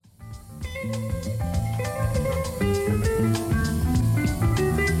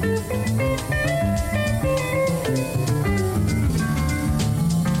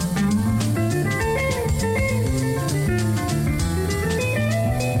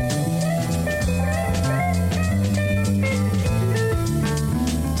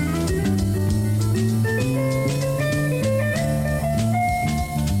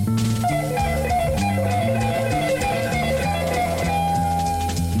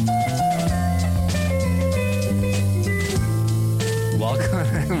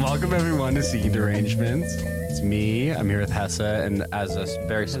Welcome everyone to Seeking Derangements. It's me. I'm here with Hessa, and as a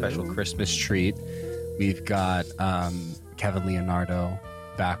very special Christmas treat, we've got Kevin Leonardo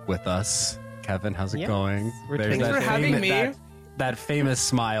back with us. Kevin, how's it going? Thanks for having me. That famous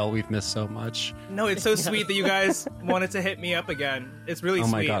smile we've missed so much. No, it's so sweet that you guys wanted to hit me up again. It's really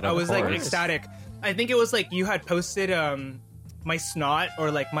sweet. God, I was like ecstatic. I think it was like you had posted my snot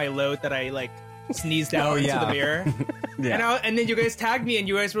or like my load that I like sneezed out into the mirror. Yeah. And then you guys tagged me and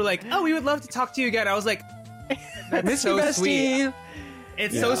you guys were like, oh, we would love to talk to you again. I was like, that's so sweet.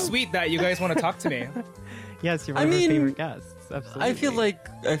 It's so sweet that you guys want to talk to me. Yes, you're one of our favorite guests. Absolutely.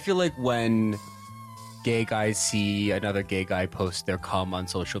 I feel like when gay guys see another gay guy post their cum on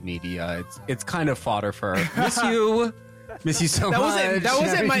social media, it's kind of fodder for miss you so much.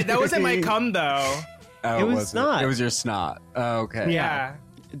 That wasn't my cum though. Oh, it was snot. It was your snot. Oh, okay. Yeah.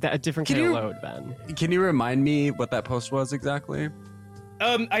 A different kind of load, Ben. Can you remind me what that post was exactly?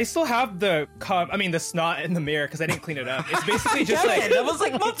 I still have the snot in the mirror because I didn't clean it up. It's basically just like that was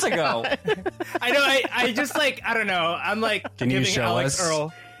like months ago. I know. I just like I don't know. I'm like Can you show Alex us?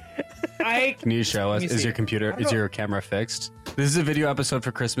 Earl. Can you show us? Is your camera fixed? This is a video episode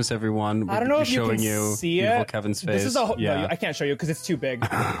for Christmas, everyone. I don't know if you can see evil it. Kevin's face. This is no, I can't show you because it's too big.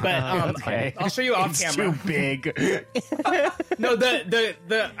 But okay. I'll show you off camera. Too big. No,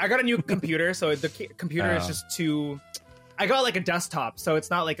 the I got a new computer, so the computer is just too. I got like a desktop, so it's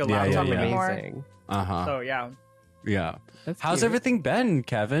not like a laptop anymore. Amazing. So yeah. How's cute. everything been,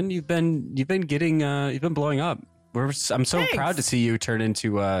 Kevin? You've been blowing up. I'm so proud to see you turn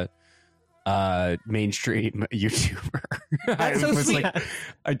into a mainstream YouTuber. That's so sweet.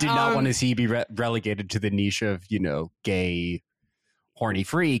 I did not want to see you be relegated to the niche of gay horny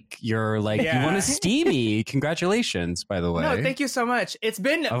freak. You're like you want to steamy. Congratulations, by the way. No, thank you so much. It's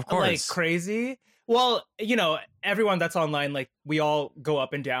been like crazy. Well, everyone that's online, like we all go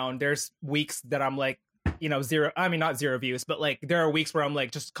up and down. There's weeks that I'm like, zero. I mean, not zero views, but like there are weeks where I'm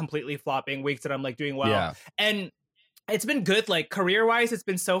like just completely flopping. Weeks that I'm like doing well, and it's been good. Like career wise, it's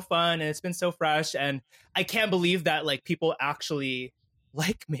been so fun and it's been so fresh. And I can't believe that like people actually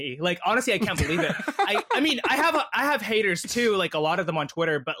like me. Like honestly, I can't believe it. I mean, I have haters too. Like a lot of them on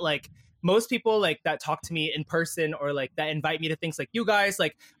Twitter, but like most people like that talk to me in person or like that invite me to things like you guys.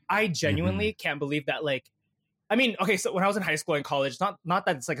 Like I genuinely can't believe that. Like, I mean, okay, so when I was in high school and college, not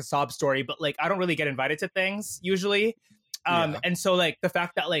that it's like a sob story, but like I don't really get invited to things usually. And so like the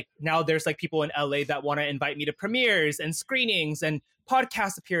fact that like now there's like people in LA that want to invite me to premieres and screenings and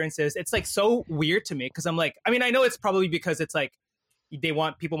podcast appearances, it's like so weird to me because I'm like, I mean, I know it's probably because it's like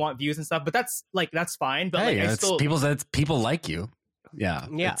people want views and stuff, but that's fine. But people like you. Yeah.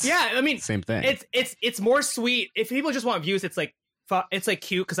 I mean, same thing. It's more sweet if people just want views. It's like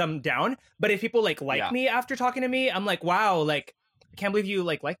cute because I'm down. But if people like me after talking to me, I'm like, wow, like I can't believe you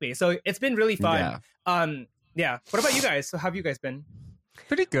like me. So it's been really fun. Yeah. What about you guys? So how have you guys been?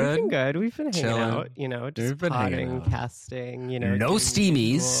 Pretty good. We've been good. We've been hanging out, just potting, casting, No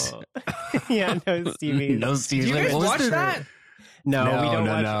steamies. Cool. Yeah, no steamies. No steamies. Did you guys watch that? No, we don't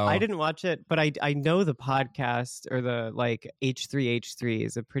watch. No. I didn't watch it, but I know the podcast or the like H3H3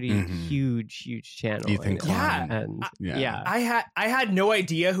 is a pretty huge channel. Ethan Klein. And I had no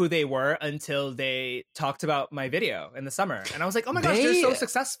idea who they were until they talked about my video in the summer, and I was like, oh my gosh, they're so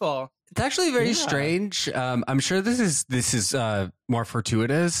successful. It's actually very strange. I'm sure this is more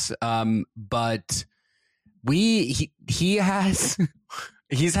fortuitous, but he has.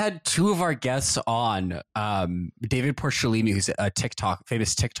 He's had two of our guests on, David Porcellini, who's a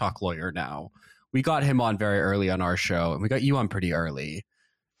famous TikTok lawyer now. We got him on very early on our show, and we got you on pretty early.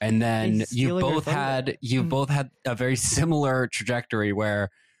 And then you both had a very similar trajectory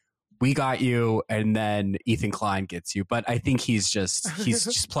where we got you, and then Ethan Klein gets you. But I think he's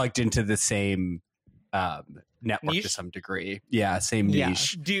just plugged into the same network niche? To some degree. Yeah, same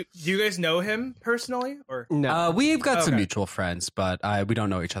niche. Do you guys know him personally or no? We've got some mutual friends, but we don't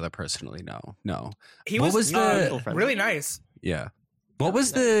know each other personally. No. He was really nice. Yeah. What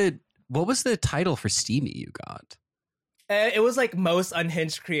was the title for Steamy you got? It was like most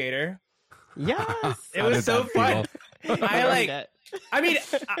unhinged creator. Yes. It was so fun. I mean,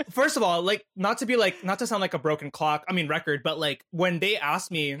 first of all, like, not to sound like a broken clock, record, but like when they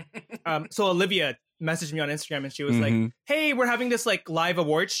asked me, so Olivia messaged me on Instagram and she was like, hey, we're having this like live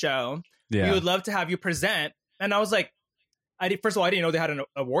awards show. Yeah. We would love to have you present. And I was like, first of all, I didn't know they had an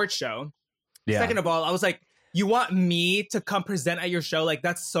awards show. Yeah. Second of all, I was like, you want me to come present at your show? Like,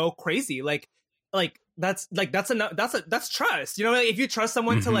 that's so crazy. That's trust. You know, like, if you trust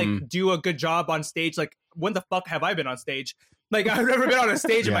someone to like do a good job on stage, like, when the fuck have I been on stage? Like, I've never been on a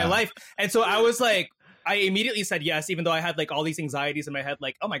stage in my life. And so I was like, I immediately said yes, even though I had like all these anxieties in my head,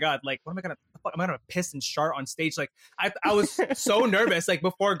 like, oh my God, like, what am I gonna piss and shart on stage? Like, I was so nervous. Like,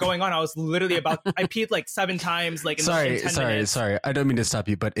 before going on, I was literally I peed like 7 times. Like, in 10 minutes. Sorry. I don't mean to stop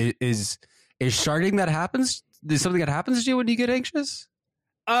you, but is sharting that happens? Is something that happens to you when you get anxious?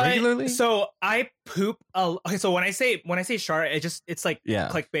 Regularly? So I poop. Okay, so when I say shart, it's like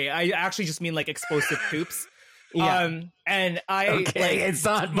clickbait. I actually just mean like explosive poops. Yeah. And it's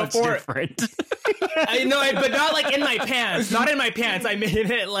not much different. I know, but not like in my pants. Not in my pants. I made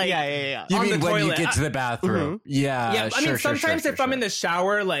it like You mean when toilet. You get to the bathroom? Yeah. I mean, sometimes if I'm in the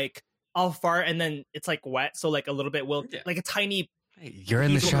shower, like I'll fart and then it's like wet, so like a little bit will like a tiny. You're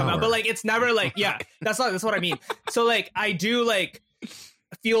in the shower, but like it's never like that's what I mean. So like I do like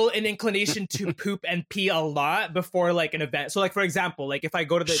feel an inclination to poop and pee a lot before like an event. So like, for example, like if I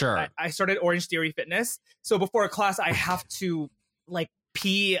go to I started Orange Theory Fitness. So before a class, I have to like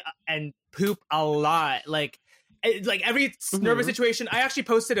pee and poop a lot. Like every nervous situation. I actually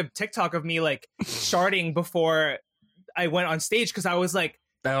posted a TikTok of me like sharting before I went on stage because I was like,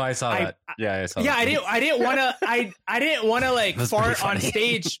 oh, I saw that. I saw that. Yeah, I didn't want to like fart on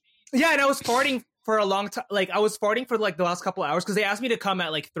stage. Yeah, and I was farting for a long time. Like I was farting for like the last couple of hours because they asked me to come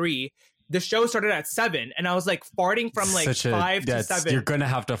at like 3. The show started at 7, and I was like farting from like 5 to 7. You're gonna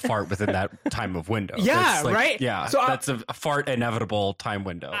have to fart within that time of window. Yeah, like, right. Yeah, so that's a fart inevitable time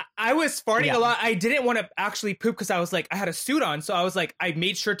window. I was farting a lot. I didn't want to actually poop because I was like, I had a suit on, so I was like, I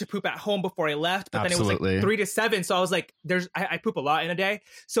made sure to poop at home before I left. But then it was like 3 to 7, so I was like, I poop a lot in a day.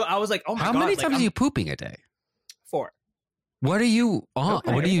 So I was like, oh my God. How many times are you pooping a day? 4. What are you on?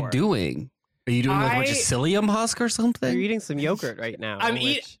 Okay, what are you doing? Are you doing like a bunch of psyllium husk or something? You're eating some yogurt right now. I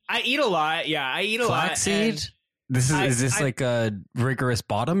eat a lot. Yeah, I eat a lot. Flaxseed? Is this like a rigorous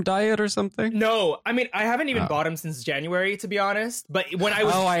bottom diet or something? No, I mean, I haven't even bottomed since January, to be honest. But when I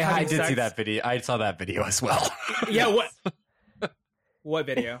was I did see that video. I saw that video as well. Yeah, what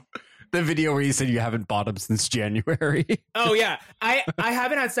video? The video where you said you haven't bottomed since January. Oh yeah, I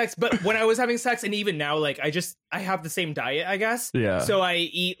haven't had sex, but when I was having sex, and even now, like I have the same diet, I guess. Yeah. So I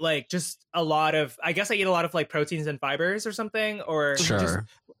eat like just a lot of. I guess I eat a lot of like proteins and fibers or something, or sure.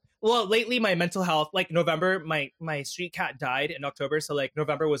 Well, lately my mental health, like November, my street cat died in October, so like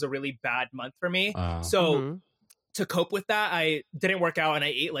November was a really bad month for me. So to cope with that, I didn't work out and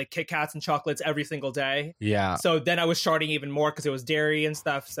I ate like Kit Kats and chocolates every single day. Yeah. So then I was sharting even more because it was dairy and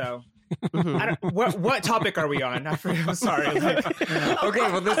stuff. So. What topic are we on? I'm sorry. Okay,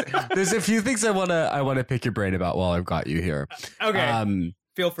 well, there's a few things I wanna pick your brain about while I've got you here. Okay,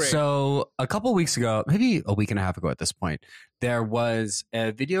 feel free. So a couple weeks ago, maybe a week and a half ago at this point, there was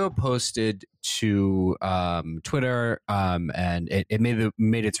a video posted to Twitter, and it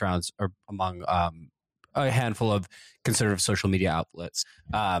made its rounds among a handful of conservative social media outlets,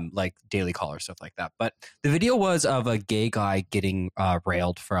 like Daily Caller, stuff like that. But the video was of a gay guy getting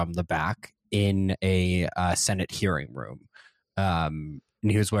railed from the back in a Senate hearing room. And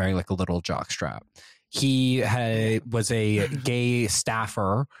he was wearing like a little jockstrap. He was a gay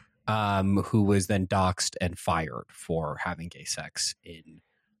staffer who was then doxxed and fired for having gay sex in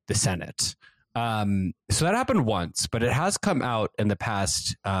the Senate. So that happened once, but it has come out in the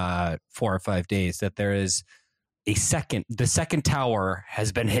past 4 or 5 days that there is the second tower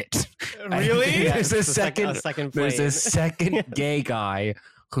has been hit. Really? There's a second gay guy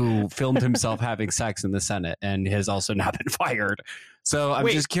who filmed himself having sex in the Senate and has also now been fired. So I'm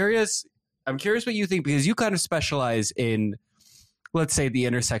just curious. I'm curious what you think, because you kind of specialize in, let's say, the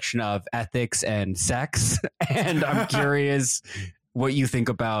intersection of ethics and sex. And I'm curious what you think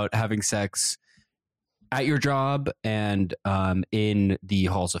about having sex at your job and in the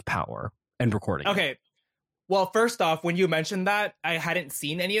halls of power and recording. Okay. Well, first off, when you mentioned that, I hadn't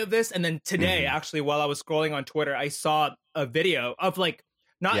seen any of this. And then today, actually, while I was scrolling on Twitter, I saw a video of like,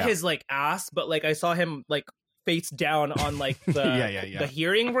 not his like ass, but like I saw him like face down on like the the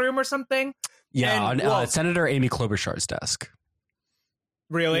hearing room or something. Yeah, on Senator Amy Klobuchar's desk.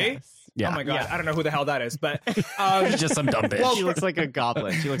 Really? Yes. Yeah. Oh my God. Yeah. I don't know who the hell that is, but just some dumb bitch. Well, she looks like a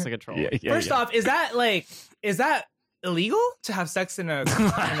goblin. She looks like a troll. First off, is that illegal to have sex in a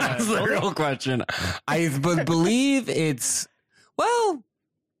That's the real question. I believe it's, well,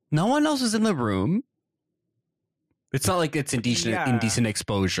 no one else was in the room. It's not like it's indecent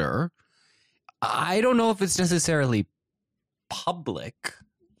exposure. I don't know if it's necessarily public,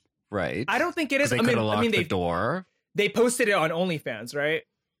 right? I don't think it is. They could have locked the door. They posted it on OnlyFans, right?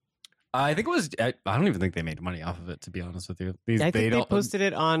 I think it was. I don't even think they made money off of it, to be honest with you. I think they posted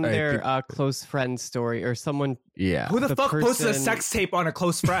it on their close friend story or someone. Yeah. Who the fuck posted a sex tape on a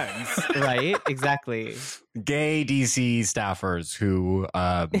close friends? Right? Exactly. Gay DC staffers who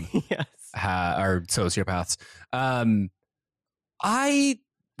yes. are sociopaths.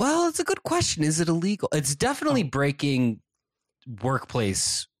 Well, it's a good question. Is it illegal? It's definitely breaking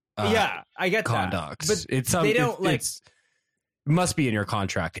workplace. Yeah, I get conduct. That. But they don't it must be in your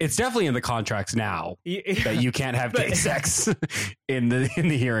contract. It's definitely in the contracts now that you can't have gay sex in the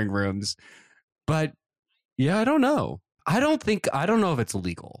hearing rooms. But yeah, I don't know. I don't know if it's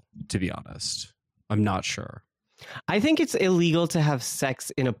illegal, to be honest. I'm not sure. I think it's illegal to have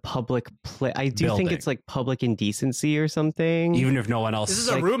sex in a public place. I do think it's like public indecency or something. Even if no one else. This is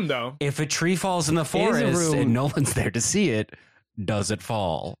a room, though. If a tree falls in the forest and no one's there to see it, does it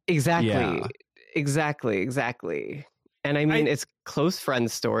fall? Exactly. Yeah. Exactly. And I mean, it's close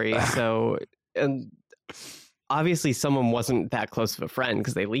friend story. So obviously someone wasn't that close of a friend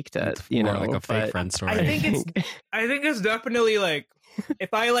because they leaked it, like a fake friend story. I think it's definitely like,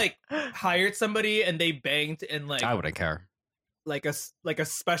 if I like hired somebody and they banged in like, I wouldn't care. Like a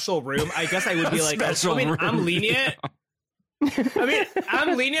special room, I guess I would be like, room. I'm lenient.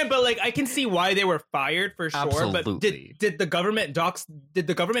 I'm lenient, but like I can see why they were fired for sure. Absolutely. But did the government dox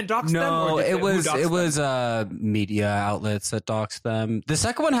them? No, it was media outlets that doxed them. The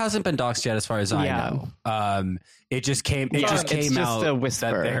second one hasn't been doxed yet, as far as I know. It just came out a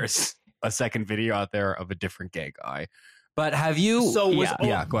whisper. that there's a second video out there of a different gay guy. But have you? So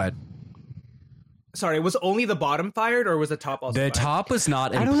go ahead. Sorry, was only the bottom fired, or was the top also? The fired? top was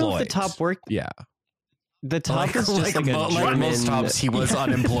not employed. I don't know if the top worked. Yeah. The top is just like a German... most tops, he was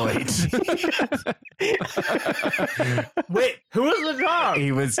unemployed. Wait, who was the top?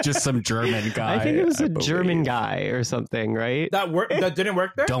 He was just some German guy. I think it was a German guy or something, right? That didn't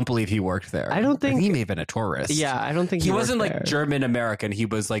work there? Don't believe he worked there. I don't think... He may have been a tourist. Yeah, I don't think he wasn't like there. German American. He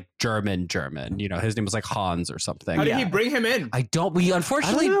was like German. You know, his name was like Hans or something. How did he bring him in? We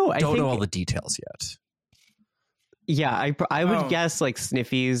unfortunately don't know all the details yet. Yeah, I would guess like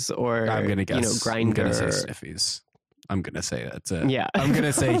Sniffies or I'm gonna guess Grindr. I'm gonna say Sniffies. I'm gonna say that's it. Yeah, I'm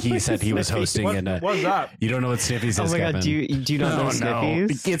gonna say he said he was hosting What's that? You don't know what Sniffies is? Oh my god, do you not know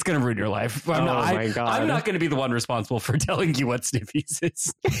Sniffies? No. It's gonna ruin your life. My god, I'm not gonna be the one responsible for telling you what Sniffies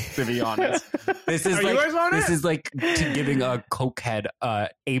is. To be honest, this is this is like giving a cokehead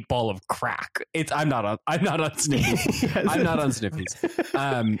 8 ball of crack. I'm not on Sniffies. Yes. I'm not on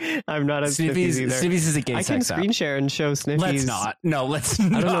Sniffies. I'm not on Sniffies either. Sniffies is a gay sex app. I can screen share and show Sniffies. Let's not. No, let's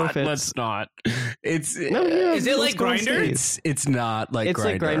not. I don't know if let's not. Is it like Grindr? It's not like Grindr. It's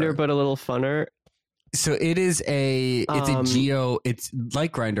like Grindr, but a little funner. So it is it's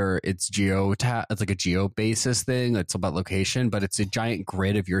like Grindr. It's like a geo basis thing. It's about location, but it's a giant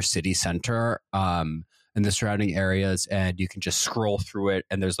grid of your city center and the surrounding areas, and you can just scroll through it,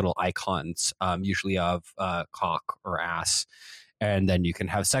 and there's little icons, usually of cock or ass, and then you can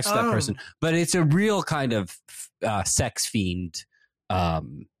have sex with that person. But it's a real kind of sex fiend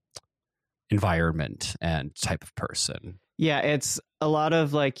environment and type of person. Yeah, it's a lot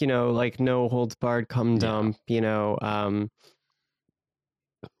of like no holds barred cum dump,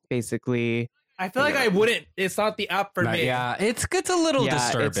 basically. I feel like I wouldn't. It's not the app for me. Yeah, it's a little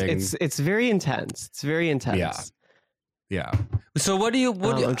disturbing. It's very intense. It's very intense. Yeah. So what do you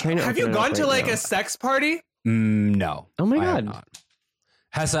have you gone to like a sex party? No. Oh my god.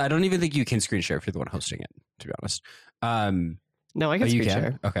 Hessa, I don't even think you can screen share if you're the one hosting it, to be honest. No, I can screen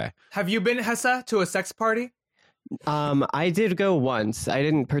share. Okay. Have you been, Hessa, to a sex party? I did go once. I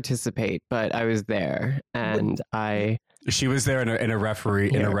didn't participate, but I was there, and She was there in a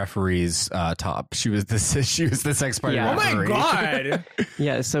referee's top. She was the sex party referee. Oh my god!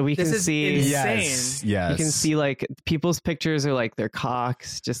 Yeah, so we can see. Insane. Yes. You can see like people's pictures are like their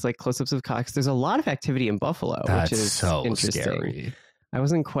cocks, just like close-ups of cocks. There's a lot of activity in Buffalo, which is so interesting. Scary. I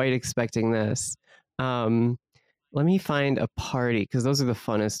wasn't quite expecting this. Let me find a party because those are the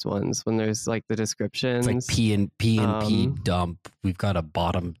funnest ones when there's like the descriptions. It's like P and P dump. We've got a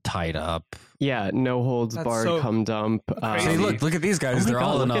bottom tied up. Yeah, no holds barred cum dump. Hey, look at these guys. They're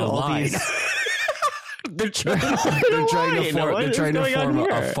all in a line. They're trying to form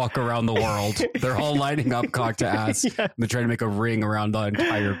a fuck around the world. They're all lining up cock to ass. Yeah. They're trying to make a ring around the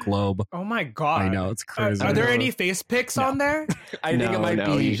entire globe. Oh my god! I know, it's crazy. Are there any face pics on there? I think it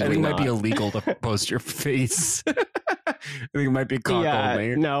might be illegal to post your face. think it might be cock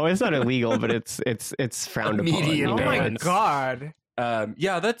only. No, it's not illegal, but it's frowned upon. Oh my god.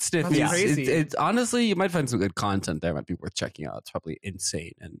 Yeah, that's sniffy. That's crazy. It's honestly, you might find some good content there. Might be worth checking out. It's probably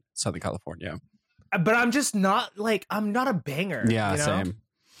insane in Southern California. But I'm just not I'm not a banger. Yeah, you know? same.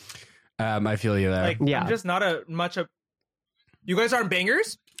 I feel you there. I'm just not much of. You guys aren't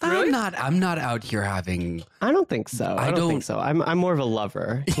bangers? Really? I'm not out here having. I don't think so. I don't think so. I'm more of a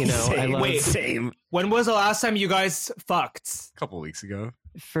lover. You know. Same. Same. When was the last time you guys fucked? A couple weeks ago.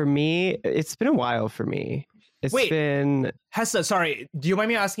 For me, it's been a while for me. It's been Hessa, sorry. Do you mind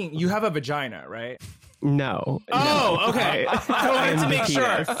me asking? You have a vagina, right? No. Oh, okay. I wanted to make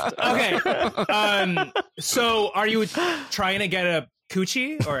sure. Okay. So are you trying to get a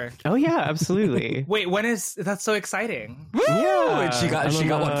coochie or? Oh yeah, absolutely. Wait, when is that's so exciting? Woo! Yeah, and she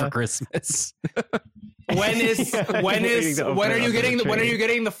got one for Christmas. When are you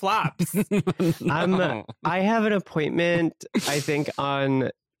getting the flaps? I have an appointment, I think,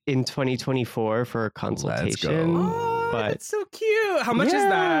 in 2024 for a consultation. Oh, but that's so cute. How much is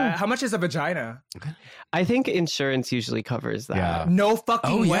that? How much is a vagina? I think insurance usually covers that. Yeah. No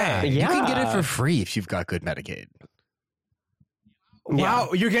fucking way. Yeah. You can get it for free if you've got good Medicaid. Wow,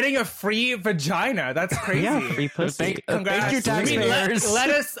 you're getting a free vagina. That's crazy. Yeah, free pussy. Congrats. Thank you, taxpayers.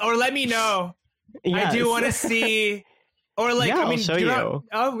 Let me know. Yes. I do want to see. Or I'll show you.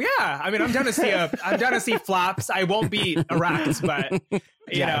 Oh yeah, I mean, I'm down to see flaps. I won't be erect, but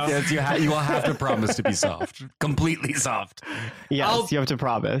you know, yes, you will have to promise to be soft, completely soft. Yes, you have to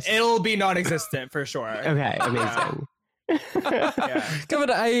promise. It'll be non-existent for sure. Okay, amazing.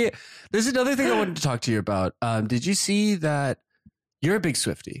 Kevin, there's another thing I wanted to talk to you about. Did you see that you're a big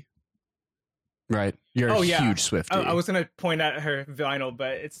Swiftie? Right, you're a huge Swiftie. I was gonna point at her vinyl,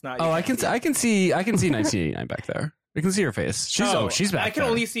 but it's not. I can see 1989 back there. I can see her face. She's back. I can there.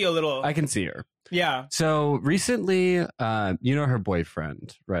 only see a little. I can see her. Yeah. So recently, you know her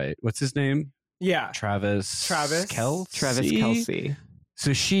boyfriend, right? What's his name? Yeah. Travis Kelce. Travis Kelce.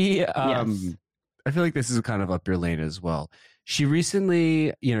 So she, Yes. I feel like this is kind of up your lane as well. She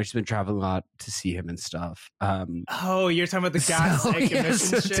recently, she's been traveling a lot to see him and stuff. Oh, you're talking about the gas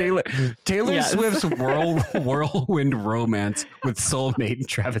emissions shit? Taylor Swift's whirlwind romance with soulmate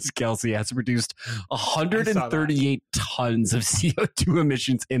Travis Kelce has produced 138 tons of CO2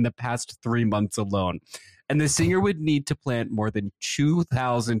 emissions in the past 3 months alone. And the singer would need to plant more than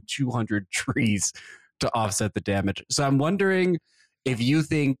 2,200 trees to offset the damage. So I'm wondering what you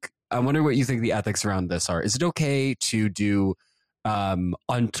think the ethics around this are. Is it okay to do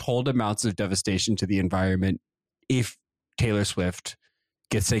untold amounts of devastation to the environment if Taylor Swift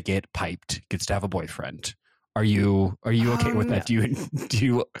gets to get piped, gets to have a boyfriend? Are you okay with that? Do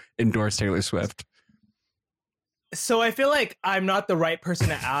you endorse Taylor Swift? So I feel like I'm not the right person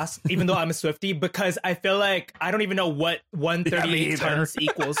to ask, even though I'm a Swiftie, because I feel like I don't even know what 138 tons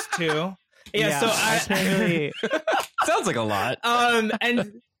equals to. Yeah, so I sounds like a lot.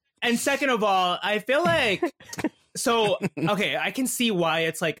 And second of all, I feel like okay, I can see why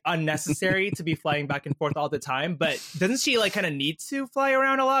it's like unnecessary to be flying back and forth all the time, but doesn't she like kind of need to fly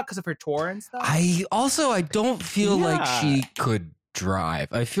around a lot because of her tour and stuff? I don't feel like she could drive.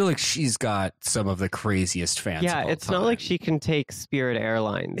 I feel like she's got some of the craziest fans. Yeah, it's not like she can take Spirit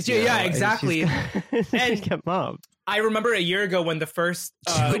Airlines. Yeah, exactly. And come up. I remember a year ago when it first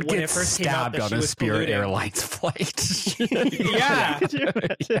came out that on she a was Spirit polluting. Airlines flight. Yeah,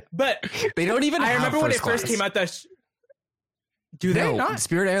 but they don't even. I remember when it class. first came out that. Do they not?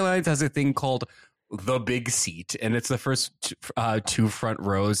 Spirit Airlines has a thing called the big seat, and it's the first two front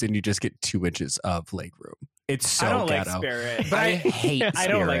rows, and you just get 2 inches of leg room. It's so I don't ghetto. like Spirit, but I hate Spirit. I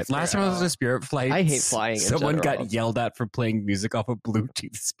don't like Spirit. Last time I was on a Spirit flight, I hate flying. Someone got yelled at for playing music off a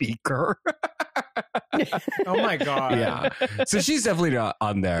Bluetooth speaker. Oh my god! Yeah, so she's definitely not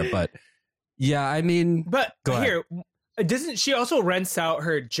on there, but yeah, I mean, but here, doesn't she also rents out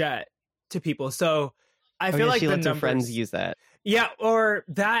her jet to people? So I feel like she the lets numbers, her friends use that. Yeah, or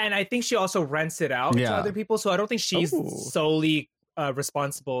that, and I think she also rents it out to other people. So I don't think she's solely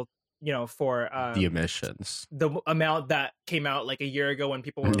responsible, for the emissions, the amount that came out like a year ago when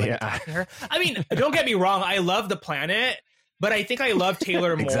people were attacking her. I mean, don't get me wrong, I love the planet, but I think I love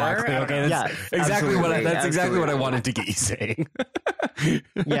Taylor more. Exactly. Okay, that's exactly what I wanted to get you saying.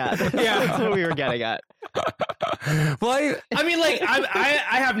 Yeah, that's what we were getting at. Well, I mean, like,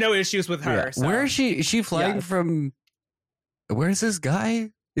 I have no issues with her. Yeah. So. Where is she? Is she flying from? Where's this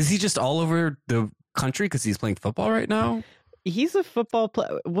guy? Is he just all over the country because he's playing football right now? He's a football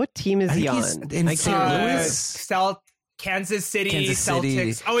player. What team is he on? In St. Louis? Kansas City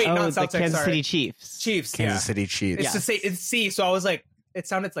Celtics. Oh wait, not the Celtics. Kansas City Chiefs. Chiefs. Kansas City Chiefs. It's the same. It's C. So I was like, it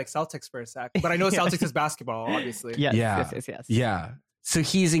sounded like Celtics for a sec, but I know Celtics is basketball, obviously. Yes. Yeah. So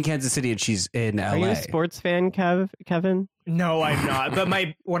he's in Kansas City and she's in LA. Are you a sports fan, Kevin? No, I'm not. But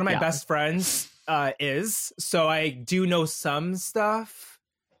one of my best friends is, so I do know some stuff.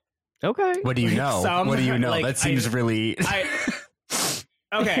 Okay. What do you know? What do you know? Like, that seems really.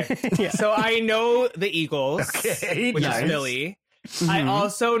 Okay. So I know the Eagles, which is Philly. Mm-hmm. I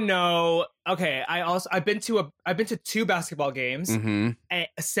also know. Okay. I've been to 2 basketball games.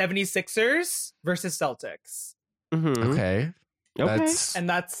 76ers versus Celtics. Okay. And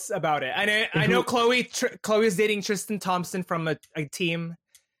that's about it. I know Chloe's dating Tristan Thompson from a team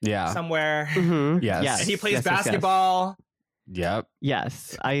somewhere. Yes. And he plays basketball. Yep.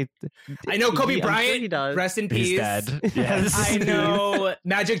 Yes. I know Kobe Bryant. Sure rest in peace. He's dead. Yes. I know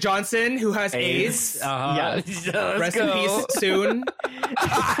Magic Johnson, who has AIDS. Yes. Rest in peace soon.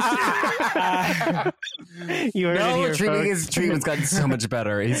 You heard it here, his treatment's gotten so much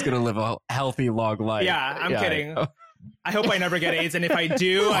better. He's gonna live a healthy, long life. Yeah, I'm kidding. I hope I never get AIDS, and if I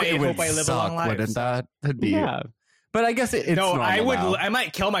do, I hope I live a long life. Wouldn't that? That'd be. Yeah. But I guess it's no. I would. Now. I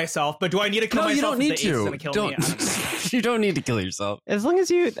might kill myself. But do I need to kill myself? You don't need to. Kill me? You don't need to kill yourself. As long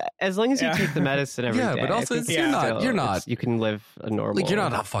as you take the medicine every day. Yeah, but also you're not. You can live a normal. Like you're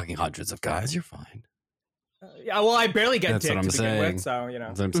not fucking hundreds of guys. You're fine. Yeah, well, I barely get That's dick what I'm to begin saying. with, so you know.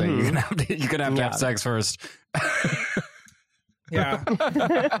 That's what I'm saying. You're gonna have to have sex first. Yeah.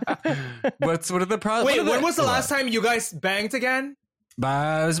 What are the problems? Wait, when was the last time you guys banged again? It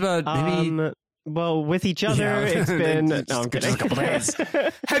was about maybe. Well, with each other, it's been no, I'm kidding. Just a couple days.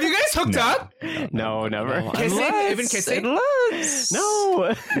 Have you guys hooked up? No, never. Kissing? Even kissing?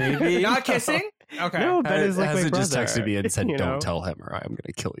 No, maybe not kissing. Okay. No, Ben is like my brother. Just texted me and said, "Don't tell him, or I'm going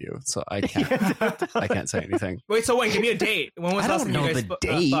to kill you." So I can't. I can't say anything. Wait, so give me a date. When was the last time you guys the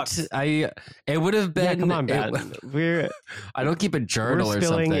date? It would have been. Yeah, come on, Ben. I don't keep a journal or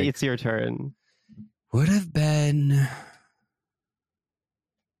something. It's your turn. Would have been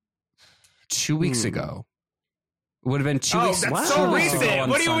 2 weeks ago. Would have been 2 weeks. That's so recent.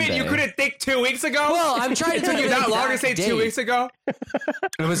 What do you mean? You couldn't think 2 weeks ago? Well, I'm trying to tell you that long to say 2 weeks ago.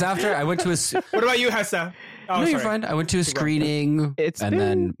 It was after I went to a. What about you, Hessa? No, you're fine. I went to a screening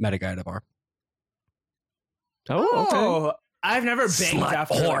then met a guy at a bar. Oh, okay. I've never banged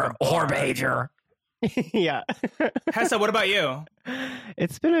after whore behavior. Yeah. Hessa, what about you?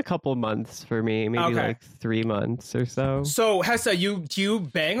 It's been a couple months for me, maybe like 3 months or so. So, Hessa, do you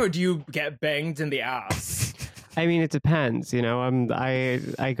bang or do you get banged in the ass? I mean, it depends. You know, I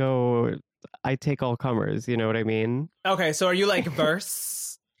take all comers. You know what I mean? Okay, so are you like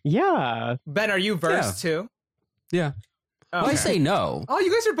verse? Yeah. Ben, are you verse too? Yeah. Okay. Well, I say no. Oh,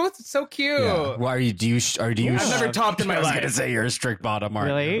 you guys are both so cute. Yeah. Well, do you? I've never topped in my life. I was gonna say you're a strict bottom, aren't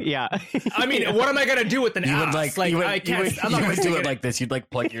really? you? Yeah. I mean, what am I gonna do with an ass? I can't. I'm not gonna do it like this. You'd like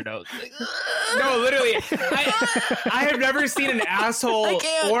plug your nose. No, literally. I have never seen an asshole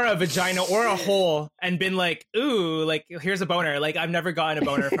or a vagina or a hole and been like, ooh, like here's a boner. Like I've never gotten a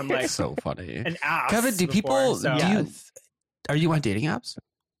boner from like so funny an ass. Kevin, do people? Are you on dating apps?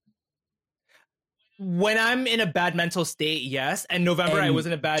 When I'm in a bad mental state, yes. And November, I was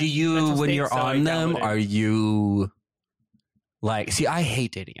in a bad. Do you, mental when state, you're on them, are you like? See, I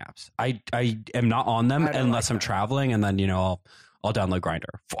hate dating apps. I am not on them unless I'm traveling, and then I'll download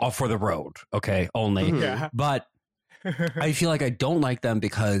Grindr for the road. Okay, only. Yeah. But I feel like I don't like them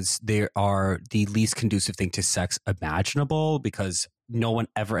because they are the least conducive thing to sex imaginable. Because no one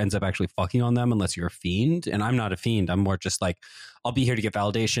ever ends up actually fucking on them unless you're a fiend. And I'm not a fiend. I'm more just like, I'll be here to get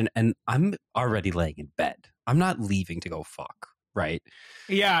validation. And I'm already laying in bed. I'm not leaving to go fuck. Right.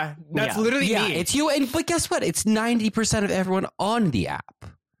 Yeah. That's literally me. It's you. But guess what? It's 90% of everyone on the app.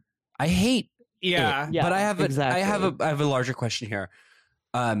 I hate it. But I have a larger question here.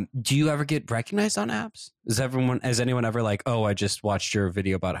 Do you ever get recognized on apps? Has anyone ever like, oh, I just watched your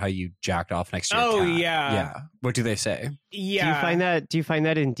video about how you jacked off next to your cat? Yeah. What do they say? Yeah. Do you find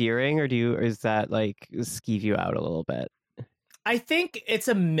that endearing, or is that like skeeve you out a little bit? I think it's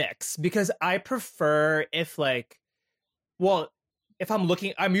a mix, because I prefer if I'm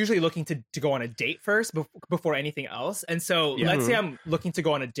usually looking to go on a date first before anything else. And so let's say I'm looking to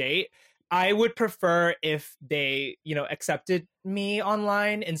go on a date. I would prefer if they, accepted me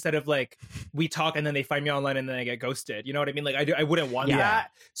online instead of like we talk and then they find me online and then I get ghosted. You know what I mean? Like I wouldn't want that.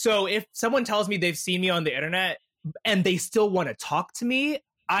 So if someone tells me they've seen me on the internet and they still want to talk to me,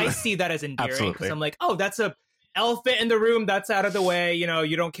 I see that as endearing, because I'm like, oh, that's a elephant in the room. That's out of the way.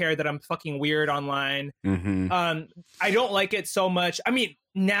 You don't care that I'm fucking weird online. Mm-hmm. I don't like it so much. I mean,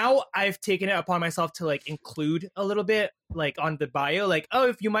 now I've taken it upon myself to like include a little bit like on the bio, like, oh,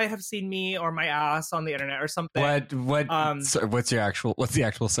 if you might have seen me or my ass on the internet or something. What's the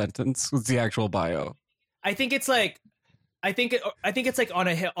actual sentence? What's the actual bio? I think it's like, I think it's like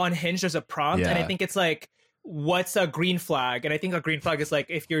on Hinge. There's a prompt, and I think it's like, what's a green flag? And I think a green flag is like,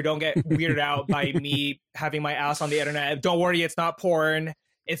 if you don't get weirded out by me having my ass on the internet, don't worry, it's not porn.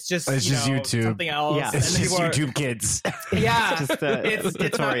 It's just YouTube, something else. Yeah, it's just YouTube Kids. Yeah,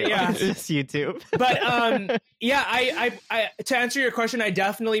 it's not, yeah, it's YouTube. But yeah, I to answer your question, I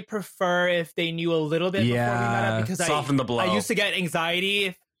definitely prefer if they knew a little bit before we met up, because soften the blow. I used to get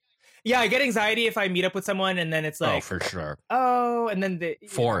anxiety. I get anxiety if I meet up with someone and then it's like, oh, for sure. Oh, and then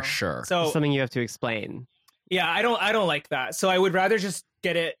sure. So something you have to explain. Yeah, I don't like that. So I would rather just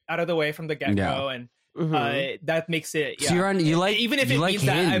get it out of the way from the get-go, and that makes it. Yeah. So you like, even if it like means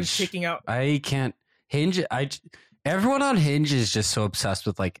Hinge. that I'm kicking out. I can't Hinge. Everyone on Hinge is just so obsessed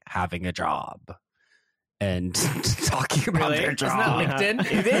with like having a job and talking about their job. Isn't that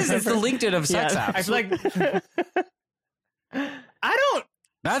LinkedIn? It is. It's the LinkedIn of sex apps. I feel like I don't.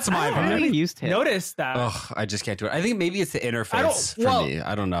 That's my I've never used Hinge. Notice that. Ugh, I just can't do it. I think maybe it's the interface for me.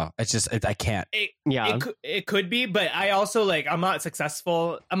 I don't know. It's just I can't. It could be, but I also like, I'm not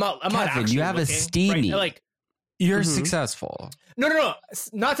successful. I'm not actually you have looking, a steamy. Right? Like you're successful. No,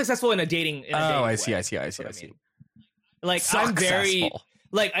 not successful in a dating. I see. Like successful. I'm very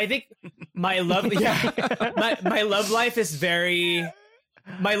like, I think my love. my love life is very.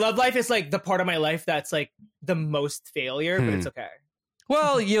 My love life is like the part of my life that's like the most failure, but it's okay.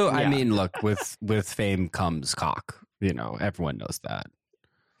 Well, I mean, look, with fame comes cock. Everyone knows that.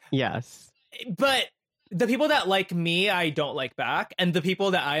 Yes. But the people that like me, I don't like back. And the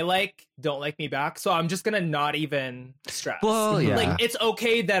people that I like don't like me back. So I'm just going to not even stress. Well, yeah. Like, it's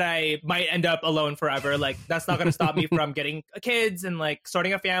okay that I might end up alone forever. Like, that's not going to stop me from getting kids and like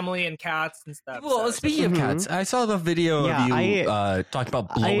starting a family and cats and stuff. Well, speaking of cats, I saw the video of you talking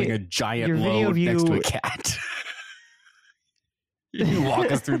about blowing a giant load next to a cat. Can you walk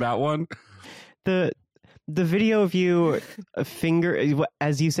us through that one? The video of you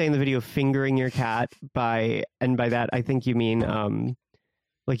as you say in the video, fingering your cat by that I think you mean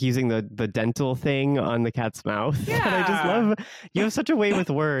like using the dental thing on the cat's mouth. Yeah. And I just love, you have such a way with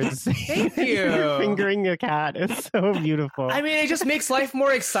words. Thank you. Fingering a cat is so beautiful. I mean, it just makes life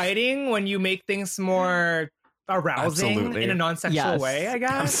more exciting when you make things more arousing in a non-sexual way, I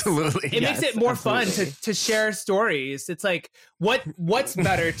guess. Absolutely. It makes it more fun to share stories. It's like, what's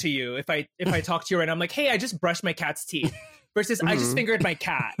better to you if I talk to you and I'm like, hey, I just brushed my cat's teeth, versus I just fingered my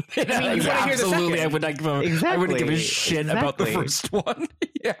cat. I mean, you want to hear the second. I wouldn't give a shit about the first one.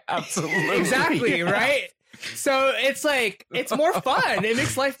 Yeah, absolutely. Exactly, right? So it's like, it's more fun. It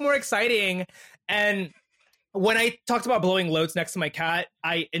makes life more exciting. And when I talked about blowing loads next to my cat,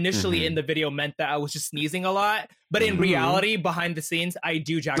 I initially in the video meant that I was just sneezing a lot. But in reality, behind the scenes, I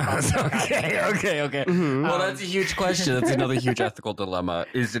do jack off. Okay. Well, that's a huge question. That's another huge ethical dilemma.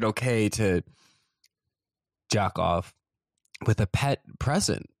 Is it okay to jack off with a pet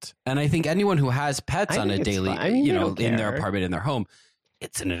present? And I think anyone who has pets on a daily, in their apartment, in their home,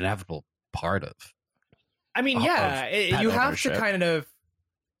 it's an inevitable part of. I mean, you have to kind of.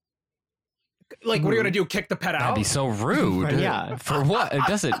 Like, what are you going to do? Kick the pet out? That'd be so rude. Yeah. For what? It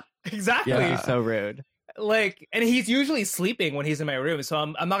doesn't. Exactly. Yeah. So rude. Like, and he's usually sleeping when he's in my room. So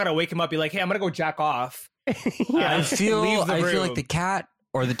I'm not going to wake him up and be like, hey, I'm going to go jack off. I feel like the cat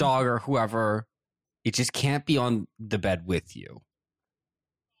or the dog or whoever, it just can't be on the bed with you.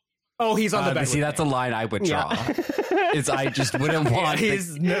 Oh, he's on the bed. See, that's a line I would draw. I just wouldn't want.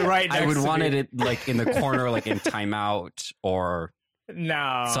 He's right next I would to want me. it like in the corner, like in timeout or.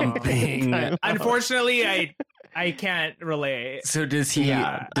 No. Something. Unfortunately, I can't relate. So does he?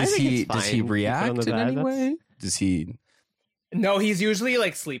 Does he react in any way? Does he? No, he's usually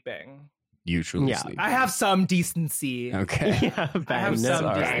like sleeping. Usually, yeah. sleeping. I have some decency. Okay. Yeah, I have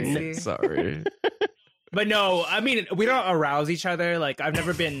some decency. Sorry. But no, I mean, we don't arouse each other. Like, I've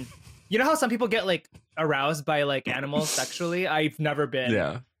never been. You know how some people get like aroused by like animals sexually? I've never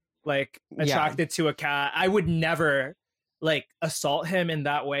been. Like attracted to a cat. I would never. Like assault him in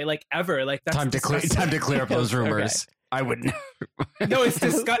that way, like ever. Like that's time to clear up those rumors. Okay. I would never. No, it's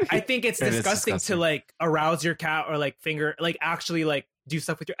disgusting. I think it's disgusting to like arouse your cat or like finger, like actually like do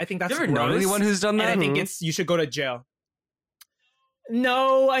stuff with your. I think that's. You ever know anyone who's done that? And I think you should go to jail.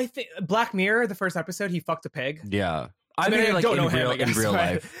 No, I think Black Mirror, the first episode, he fucked a pig. Yeah, I mean, like, don't know him in real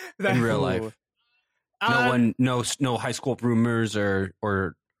life. In real life, no high school rumors or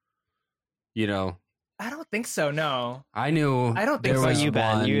I don't think so. No, I knew. I don't think so. You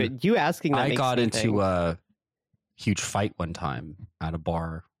Ben, you asking that I got into think. A huge fight one time at a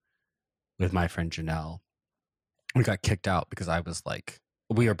bar with my friend Janelle, we got kicked out because I was like,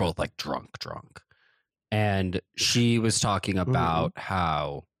 we were both like drunk. And she was talking about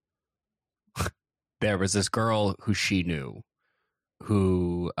how there was this girl who she knew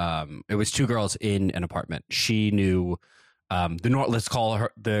who, it was two girls in an apartment. She knew, let's call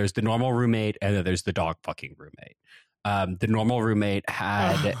her, there's the normal roommate and then there's the dog fucking roommate. The normal roommate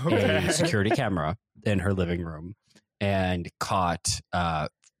had a security camera in her living room and caught,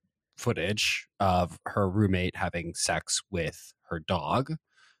 footage of her roommate having sex with her dog.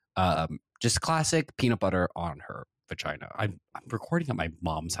 Just classic peanut butter on her vagina. I'm recording at my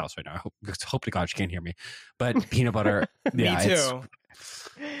mom's house right now. I hope to God she can't hear me. But peanut butter, yeah, me too.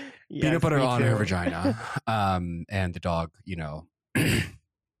 Peanut butter on her vagina. And the dog,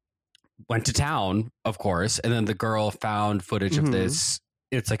 went to town, of course. And then the girl found footage of this.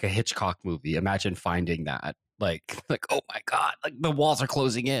 It's like a Hitchcock movie. Imagine finding that. Like, oh my God, like the walls are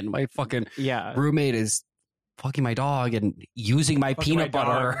closing in. My fucking roommate is fucking my dog and using my peanut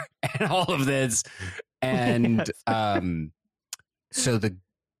butter and all of this. And so the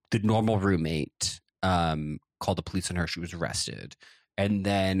normal roommate called the police on her. She was arrested. And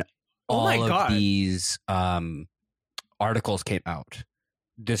then all of these articles came out.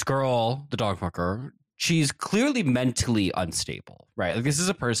 This girl, the dog fucker, she's clearly mentally unstable, right? Like this is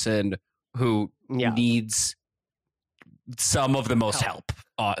a person who needs some of the most help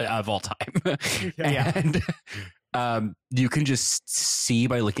of all time. And you can just see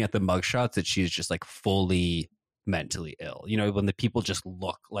by looking at the mugshots that she's just like fully mentally ill. When the people just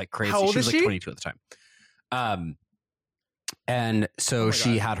look like crazy. How old she was is like she? 22 at the time. And so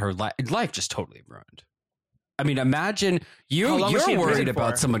she had her life just totally ruined. I mean, imagine you're worried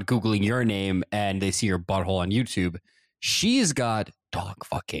about someone Googling your name and they see your butthole on YouTube. She's got dog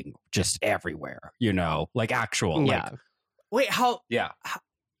fucking just everywhere, like actual. Yeah. Like, wait, how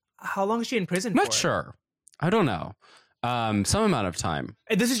long is she in prison for? Not sure. I don't know. Some amount of time.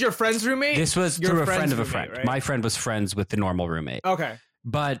 And this is your friend's roommate? This was through a friend of a friend. Right? My friend was friends with the normal roommate. Okay.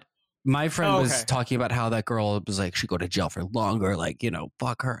 But my friend was talking about how that girl was like, she'd go to jail for longer, like,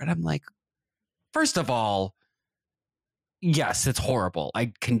 fuck her. And I'm like, first of all, yes, it's horrible.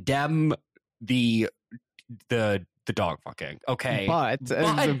 I condemn the dog fucking. Okay. But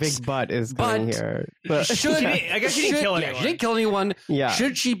the big but is coming here. But I guess she didn't kill anyone. She didn't kill anyone. Yeah.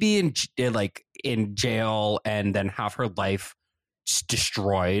 Should she be in jail and then have her life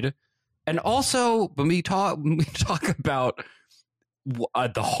destroyed? And also, when we talk about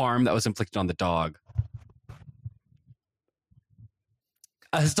the harm that was inflicted on the dog,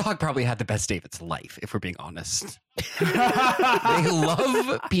 his dog probably had the best day of its life, if we're being honest. They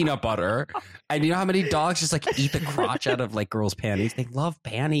love peanut butter. And you know how many dogs just like eat the crotch out of like girls' panties? They love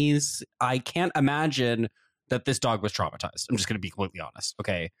panties. I can't imagine that this dog was traumatized. I'm just going to be completely honest.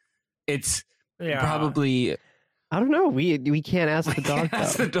 Okay. It's probably... I don't know. We can't ask the dog.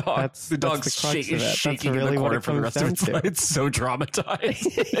 Ask the dog. That's the shaking that's really in the corner what for the rest of its life. It's so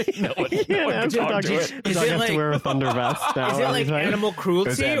traumatized. No one can talk to it. The dog has to wear a thunder vest now. Is it like animal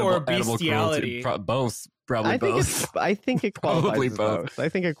cruelty or bestiality? Both. Probably both. I think it qualifies. Probably both. I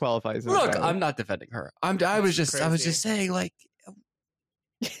think it qualifies. Look, I'm not defending her. I was just saying, like,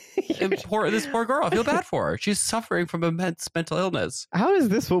 this poor girl. I feel bad for her. She's suffering from immense mental illness. How is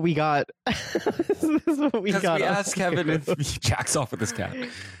this what we got? We asked Kevin if he jacks off with this cat.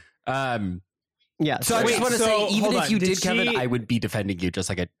 Yeah. So I just want to say, even if you did, Kevin, I would be defending you just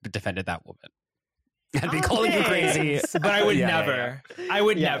like I defended that woman. I'd be calling you crazy. But I would never. I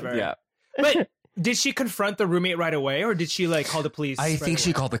would never. Yeah. But did she confront the roommate right away, or did she like call the police? I think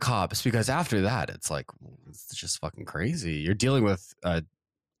she called the cops, because after that, it's like, it's just fucking crazy. You're dealing with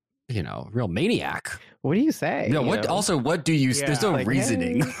real maniac. What do you say? No, what do you? There's no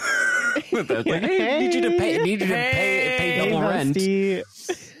reasoning. With that. Like, hey, need you to pay double rent.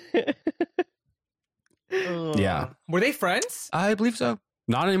 Yeah. Were they friends? I believe so.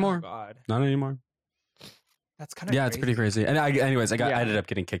 Not anymore. Oh, God. Not anymore. That's kind of crazy. It's pretty crazy. And I ended up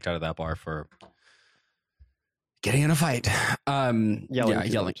getting kicked out of that bar for getting in a fight. Yelling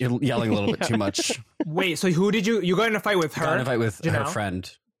a little bit too much. Wait, so who did you got in a fight with her? Got in a fight with her friend,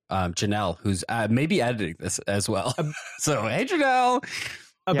 Janelle, who's maybe editing this as well. So, hey, Janelle.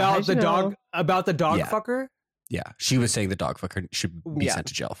 About the dog fucker? Yeah. She was saying the dog fucker should be sent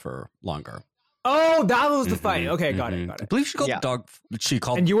to jail for longer. Oh, that was the fight. Okay, got it. I believe she called the dog.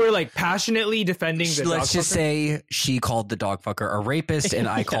 And you were like passionately defending the dog fucker? Let's just say she called the dog fucker a rapist, and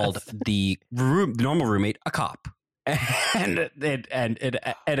I called the normal roommate a cop. And it ended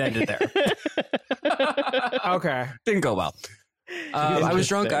there. Okay. Didn't go well. I was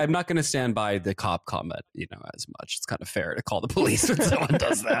drunk. I'm not going to stand by the cop comment, as much. It's kind of fair to call the police when someone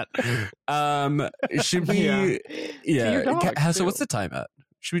does that. Should we? Yeah. So what's the time at?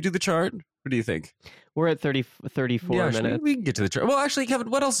 Should we do the chart? What do you think? We're at 34 minutes. We can get to the chart. Well, actually, Kevin,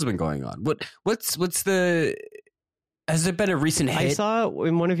 what else has been going on? What's the? Has there been a recent hit? I saw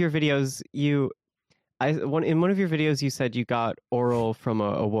in one of your videos in one of your videos you said you got oral from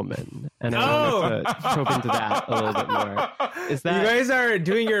a woman, and I wanted to probe into that a little bit more. Is that you guys are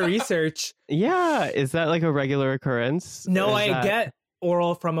doing your research? Yeah, is that like a regular occurrence? No, I get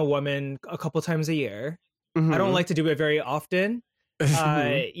oral from a woman a couple times a year. I don't like to do it very often.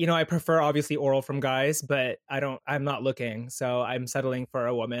 I prefer obviously oral from guys, but I'm not looking, so I'm settling for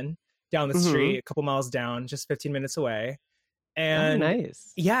a woman down the street, a couple miles down, just 15 minutes away. And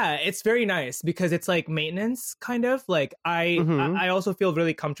nice. Yeah, it's very nice because it's like maintenance kind of like I also feel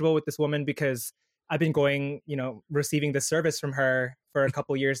really comfortable with this woman because I've been receiving this service from her for a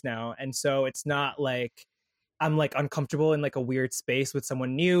couple years now. And so it's not like I'm like uncomfortable in like a weird space with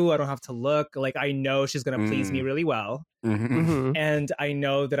someone new. I don't have to look. Like I know she's going to please me really well. And I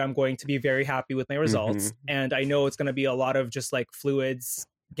know that I'm going to be very happy with my results. And I know it's going to be a lot of just like fluids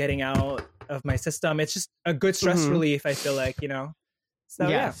getting out of my system. It's just a good stress relief, I feel like, So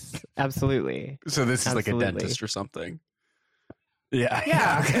yes, absolutely. So this is like a dentist or something. Yeah.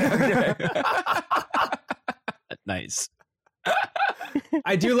 Yeah. Nice.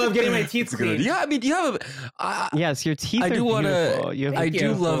 I do love getting my teeth cleaned. Yeah, I mean, you have yes, your teeth are beautiful. I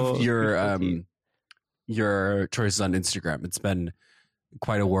do love your choices on Instagram. It's been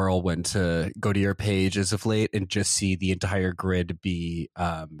quite a whirlwind to go to your page as of late and just see the entire grid be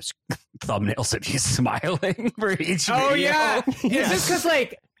thumbnails of you smiling for each video. Oh yeah. It's just because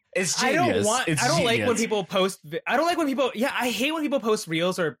like it's genius. I don't like when people post. I don't like when people. Yeah, I hate when people post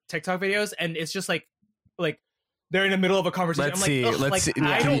reels or TikTok videos and it's just like they're in the middle of a conversation. Let's see.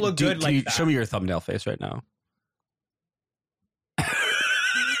 I don't look good like that. Show me your thumbnail face right now.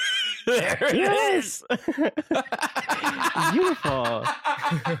 There it is. Beautiful.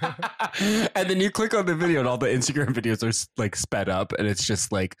 And then you click on the video and all the Instagram videos are like sped up and it's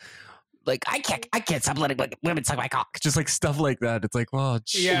just like I can't stop letting women suck my cock. Just like stuff like that. It's like, well,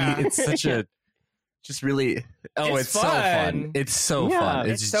 gee, it's such a just really it's so fun. It's so fun.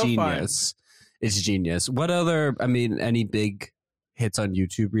 It's so genius. Fun. It's genius. What other any big hits on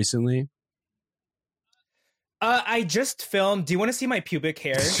YouTube recently? I just filmed. Do you want to see my pubic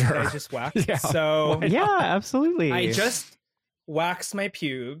hair that I just waxed? Yeah. So yeah, absolutely. I just waxed my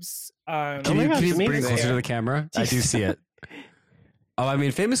pubes. Can you bring it closer to the camera? I do see it.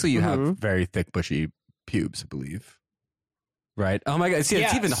 Famously, you have very thick, bushy pubes, I believe. Right? Oh my God! See,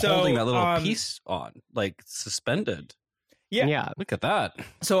 it's even holding that little piece on, like suspended. Yeah. Look at that.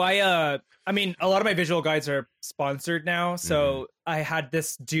 So a lot of my visual guides are sponsored now. So I had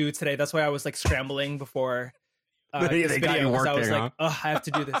this due today. That's why I was like scrambling before. This video, I was like, I have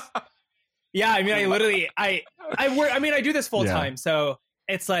to do this. Yeah, I do this full time, so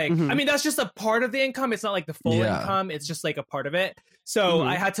it's like, that's just a part of the income. It's not like the full income. It's just like a part of it. So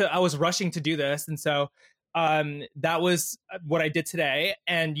I was rushing to do this, and so that was what I did today.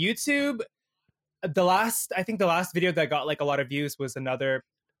 And YouTube, the last video that got like a lot of views was another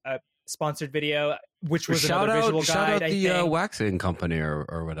sponsored video, which was another visual guide. Shout out the waxing company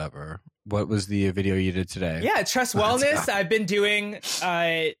or whatever. What was the video you did today? Yeah, Trust Wellness. I've been doing it's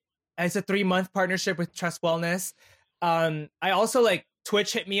a 3-month partnership with Trust Wellness. I also like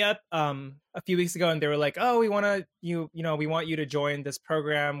Twitch hit me up a few weeks ago and they were like, "Oh, we want you to join this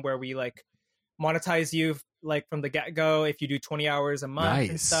program where we like monetize you like from the get-go if you do 20 hours a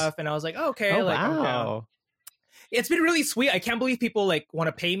month and stuff." And I was like, "Oh, okay." Wow. It's been really sweet. I can't believe people like want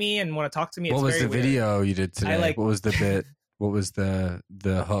to pay me and want to talk to me. What was the video you did today? What was the bit? What was the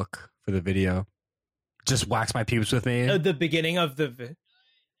hook for the video? Just wax my pubes with me. The beginning of the.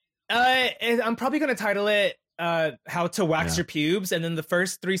 I'm probably gonna title it "How to Wax Your Pubes," and then the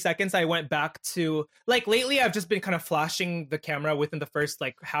first 3 seconds I went back to like lately I've just been kind of flashing the camera within the first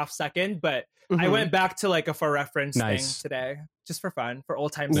like half second, but I went back to like a for reference thing today, just for fun, for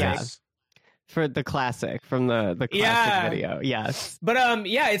old time's sake. For the classic from the classic video, yes. But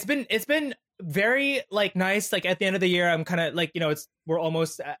it's been very like nice. Like at the end of the year, I'm kind of like we're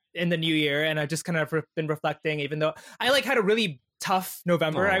almost in the new year, and I've just kind of been reflecting. Even though I like had a really tough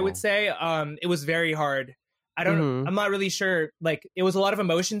November, I would say it was very hard. I'm not really sure. Like it was a lot of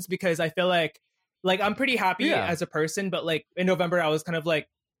emotions because I feel like I'm pretty happy as a person, but like in November I was kind of like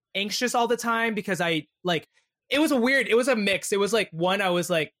anxious all the time because it was a mix. It was like one, I was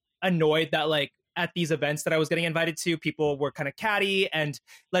like annoyed that like at these events that I was getting invited to, people were kind of catty. And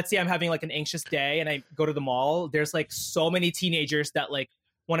let's say I'm having like an anxious day and I go to the mall, there's like so many teenagers that like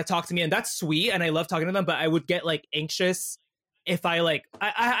want to talk to me, and that's sweet and I love talking to them, but I would get like anxious if I like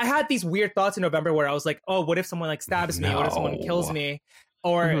I had these weird thoughts in November where I was like, oh, what if someone like stabs me? What if someone kills me?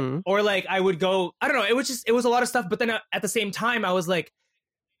 Or like I would go, I don't know, it was a lot of stuff. But then at the same time, I was like,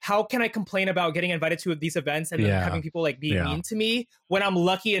 how can I complain about getting invited to these events and then having people like be mean to me when I'm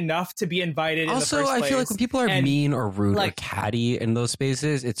lucky enough to be invited in the first place? Also, I feel like when people are mean or rude or catty in those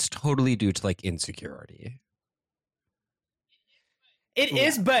spaces, it's totally due to like insecurity. It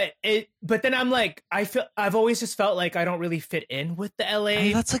is, but then I'm like, I've always just felt like I don't really fit in with the LA. I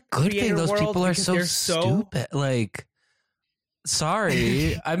mean, that's a good thing. Those people are so stupid. Like,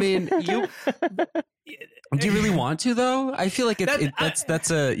 sorry. I mean, do you really want to though? I feel like that's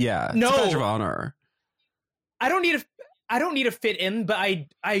a badge of honor. I don't need to fit in, but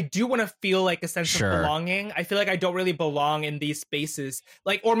I do want to feel like a sense of belonging. I feel like I don't really belong in these spaces.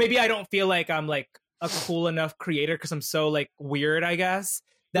 Like, or maybe I don't feel like I'm like a cool enough creator because I'm so like weird, I guess,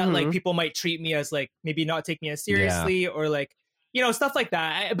 that like people might treat me as like maybe not take me as seriously or like, you know, stuff like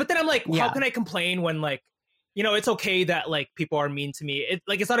that. But then I'm like, how can I complain when like, you know, it's okay that like people are mean to me.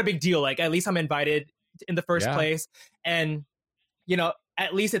 It's not a big deal. Like, at least I'm invited in the first place. And, you know,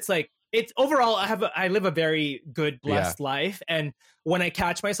 at least it's like, it's overall, I live a very good, blessed life. And when I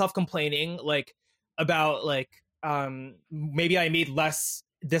catch myself complaining like about like, maybe I made less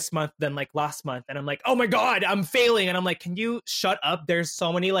this month than like last month, and I'm like, oh my God, I'm failing. And I'm like, can you shut up? There's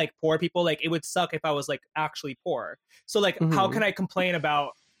so many like poor people. Like, it would suck if I was like actually poor. So like, how can I complain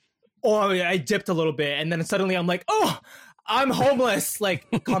about, oh, I dipped a little bit, and then suddenly I'm like, oh, I'm homeless. Like,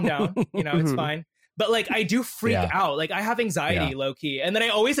 calm down, you know, it's fine. But like, I do freak out. Like, I have anxiety low key. And then I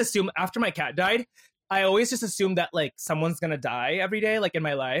always assume after my cat died, I always just assume that like someone's gonna die every day, like in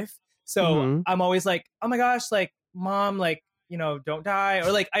my life. So I'm always like, oh my gosh, like mom, like, you know, don't die.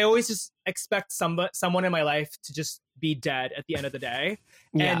 Or like, I always just expect someone in my life to just be dead at the end of the day.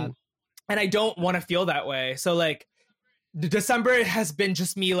 And I don't want to feel that way. So like, December has been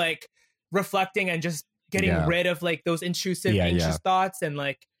just me like reflecting and just getting rid of like those intrusive, anxious thoughts, and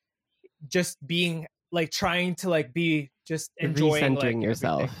like just being like trying to like be just enjoying like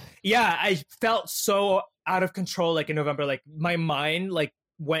yourself. Everything. Yeah, I felt so out of control like in November. Like my mind like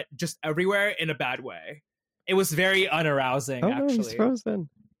went just everywhere in a bad way. It was very unarousing. Oh, actually. No, he's frozen.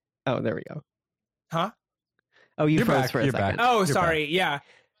 Oh, there we go. Huh? Oh, you froze for a second. Back. Oh, sorry. Yeah.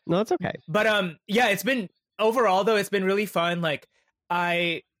 No, it's okay. But yeah, it's been overall though, it's been really fun. Like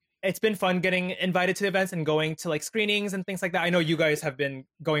it's been fun getting invited to events and going to like screenings and things like that. I know you guys have been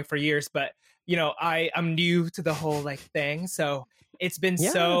going for years, but you know, I'm new to the whole like thing. So it's been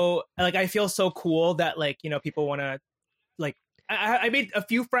so like, I feel so cool that like, you know, people want to like, I made a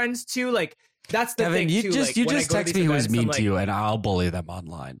few friends too. Like, that's the thing too. You just text me who was mean to you, and I'll bully them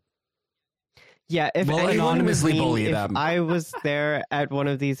online. Yeah, if anyone was mean, if I was there at one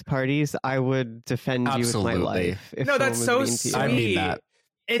of these parties, I would defend you with my life. No, that's so sweet. I mean that.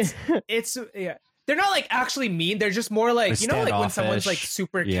 It's yeah. They're not like actually mean. They're just more like, you know, like when someone's like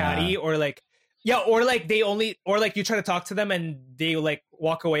super catty or like, or like or like you try to talk to them and they like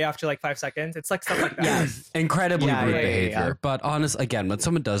walk away after like 5 seconds. It's like stuff like that. Incredibly rude behavior. But honestly, again, when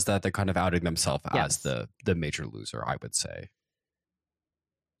someone does that, they're kind of outing themselves as the major loser, I would say.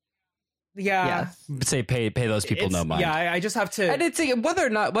 Yeah. Say pay those people no mind. Yeah, I just have to. And it's whether or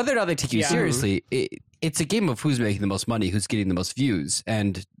not they take you seriously, it's a game of who's making the most money, who's getting the most views,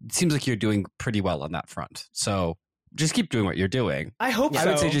 and it seems like you're doing pretty well on that front. So just keep doing what you're doing. I hope so. I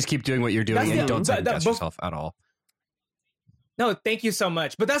would say just keep doing what you're doing and don't second guess yourself at all. No, thank you so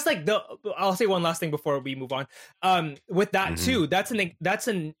much. But that's like I'll say one last thing before we move on. With that too, that's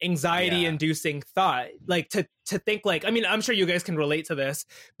an anxiety inducing thought. Like to think like, I mean, I'm sure you guys can relate to this,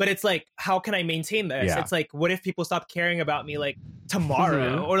 but it's like, how can I maintain this? Yeah. It's like, what if people stop caring about me like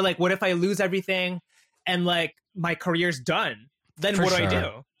tomorrow? Or like, what if I lose everything and like my career's done? Then what do I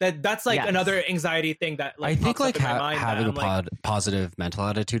do? That's like another anxiety thing that like, I think like having a positive mental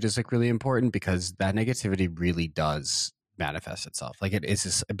attitude is like really important, because that negativity really does manifest itself. Like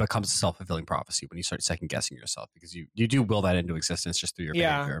it becomes a self-fulfilling prophecy when you start second guessing yourself, because you do will that into existence just through your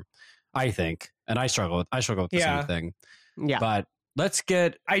behavior. I think, and I struggle with the same thing. Yeah, but let's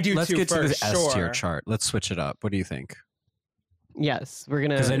get to the S tier chart. Let's switch it up. What do you think? Yes, we're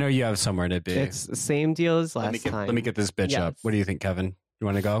gonna, because I know you have somewhere to be. It's the same deal as last time. Let me get this bitch up. What do you think, Kevin? You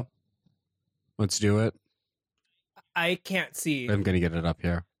want to go? Let's do it. I can't see. I'm gonna get it up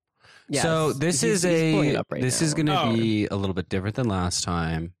here. Yes. So this is going to be a little bit different than last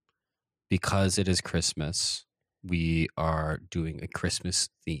time, because it is Christmas. We are doing a Christmas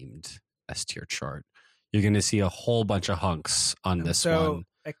themed S tier chart. You're going to see a whole bunch of hunks on this one.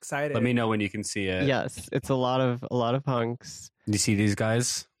 Excited. Let me know when you can see it. Yes, it's a lot of hunks. You see these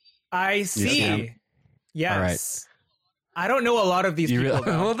guys? I see. Yes. All right. I don't know a lot of these people.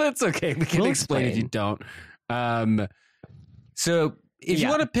 Well, that's okay. We can explain if you don't. So if you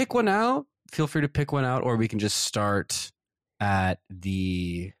want to pick one out, feel free to pick one out, or we can just start at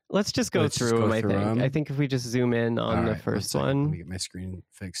the... Let's just go through them, I think. I think if we just zoom in on the first one. Let me get my screen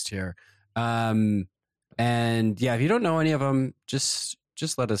fixed here. And yeah, if you don't know any of them, just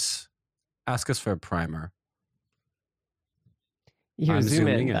ask us for a primer. Here, zoom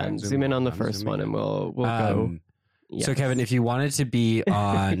in then. Zoom in on the first one and we'll go. Yes. So Kevin, if you wanted to be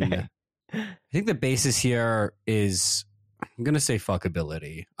on, I think the basis here is, I'm going to say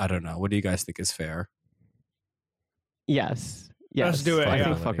fuckability. I don't know. What do you guys think is fair? Yes. Let's do it. I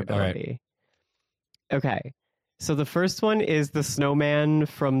think fuckability. Right. Okay. So the first one is the snowman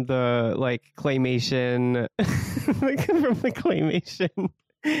from the claymation, from the claymation,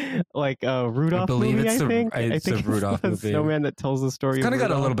 Rudolph movie. I think it's a Rudolph movie. Snowman that tells the story. It's kind of got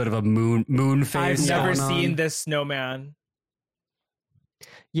a little bit of a moon face. I've never seen this snowman.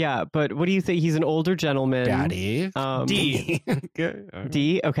 Yeah, but what do you think? He's an older gentleman. Daddy. D.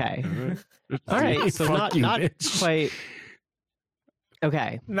 D. Okay. All right. So not quite.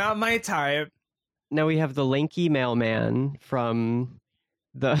 Okay. Not my type. Now we have the lanky mailman from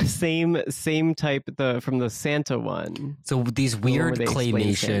the same type from the Santa one. So these weird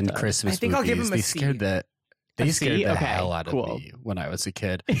claymation Christmas I think movies, I'll give him a C. scared the hell out of me when I was a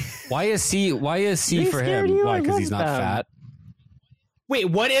kid. Why is C for him? Why? Because he's not fat. Wait,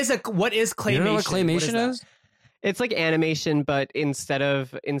 what is claymation? You don't know what claymation is? It's like animation, but instead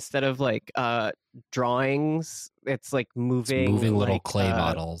of drawings, it's like moving little clay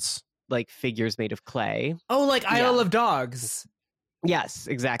models. Like figures made of clay. Oh, like Isle of Dogs. Yes,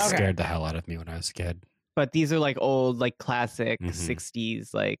 exactly. Scared the hell out of me when I was a kid. But these are like old, like classic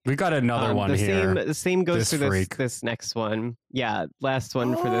 60s. Like we got another one here. The same goes for this next one. Yeah, last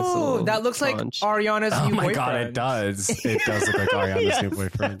one for this. Oh, that looks tranche. Like Ariana's new boyfriend. Oh my god, it does. It does look like Ariana's new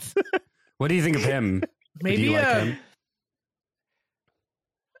boyfriend. What do you think of him? Maybe do you like him?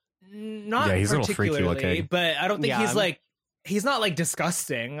 Not he's particularly, a little freaky looking. But I don't think he's not like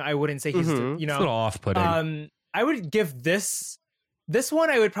disgusting. I wouldn't say he's it's a little off-putting. I would give this one.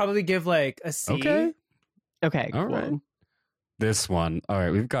 I would probably give like a C. Okay. All right. This one. All right.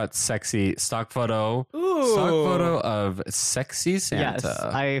 We've got sexy stock photo. Ooh. Stock photo of sexy Santa. Yes,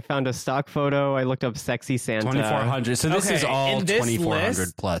 I found a stock photo. I looked up sexy Santa. 2,400. So this is all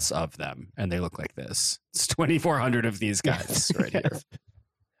 2,400 plus of them, and they look like this. It's 2,400 of these guys right here.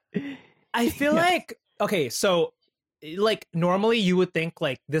 I feel like so like normally you would think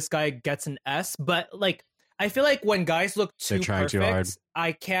like this guy gets an S, but like I feel like when guys look too perfect, too hard.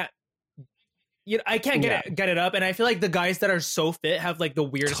 I can't get it up, and I feel like the guys that are so fit have like the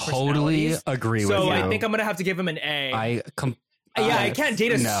weirdest personalities. Agree with you. So I think I'm gonna have to give him an A. I can't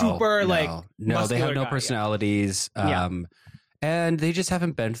date a no. They have no personalities. And they just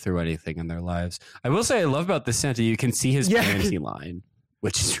haven't been through anything in their lives. I will say, I love about this Santa. You can see his panty line,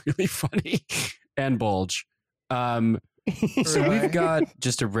 which is really funny and bulge. So we've got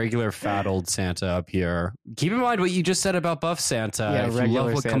just a regular fat old Santa up here. Keep in mind what you just said about buff Santa. Yeah, if you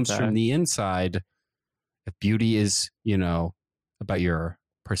love what Santa comes from the inside, if beauty is, about your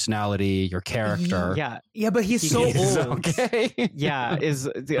personality, your character. Yeah, but he's so old. Okay. Yeah,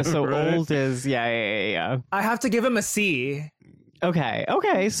 so right. Old is yeah. I have to give him a C.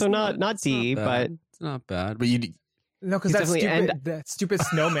 Okay. So not D, but it's not bad. But you. No, because that stupid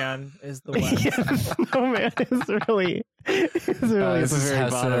snowman is the one. The snowman is really this is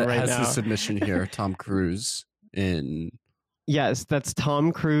very bottom right has now. The submission here. Tom Cruise in. Yes, that's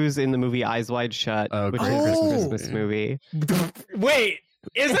Tom Cruise in the movie Eyes Wide Shut, which is a Christmas movie. Wait,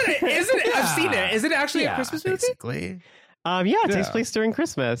 isn't it? I've seen it. Is it actually a Christmas movie? Basically. It takes place during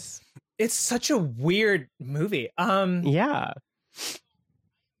Christmas. It's such a weird movie. Yeah.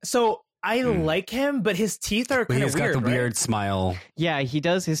 So I like him, but his teeth are kind of weird. He's got the weird smile. Yeah, he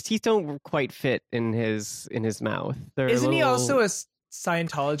does. His teeth don't quite fit in his mouth. Isn't he also a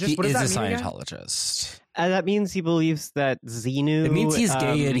Scientologist? What does that mean? Scientologist. That means he believes that Xenu. It means he's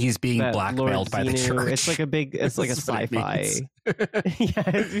gay and he's being blackmailed by the church. It's like it's like a sci-fi.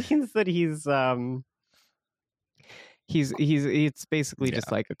 It means that it's basically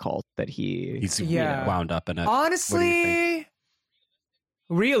just like a cult that he's wound up in it. Honestly,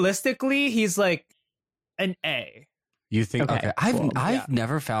 realistically, he's like an A. You think? Okay. Cool. I've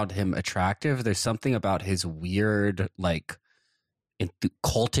never found him attractive. There's something about his weird, like,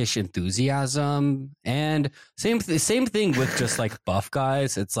 cultish enthusiasm, and same thing with just like buff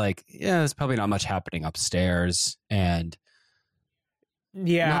guys. It's like, yeah, there's probably not much happening upstairs, and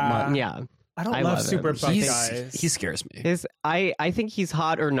yeah. I don't love super buff guys. He scares me. I think he's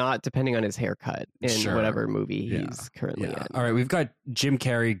hot or not depending on his haircut in whatever movie he's currently in. All right, we've got Jim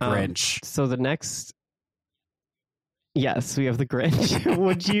Carrey, Grinch. So the next, yes, we have the Grinch.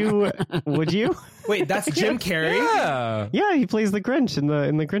 Would you? Wait, that's Jim Carrey? Yeah, he plays the Grinch in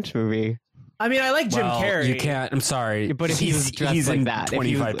the Grinch movie. I mean, I like Jim Carrey. You can't. I'm sorry, but if he's dressed like that,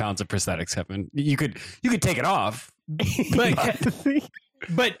 25 pounds of prosthetics, Kevin, you could take it off.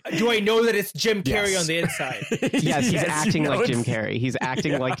 But do I know that it's Jim Carrey on the inside? Yes, he's acting like Jim Carrey. He's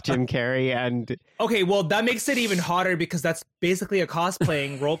acting like Jim Carrey, and okay, well, that makes it even hotter because that's basically a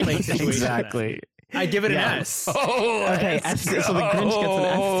cosplaying, role-playing situation. Exactly. I give it an S. Oh, okay. S, so the Grinch gets an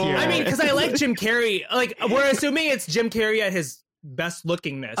S tier. I mean, because I like Jim Carrey. Like, we're assuming it's Jim Carrey at his best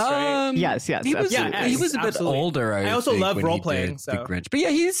lookingness, right? Yes. He was a bit older. I also love role playing. The Grinch, but yeah,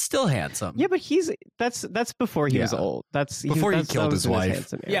 he's still handsome. Yeah, but that's before he was old. That's before he killed his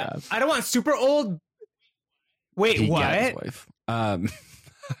wife. Yeah, I don't want super old. Wait, what? His wife.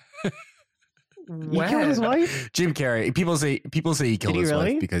 He killed his wife? Jim Carrey. People say he killed his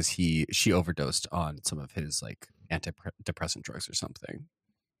really? wife because she overdosed on some of his like antidepressant drugs or something.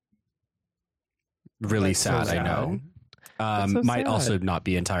 Really sad, I know. Might also not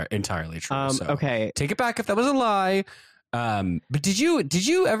be entirely true. So okay, take it back if that was a lie. But did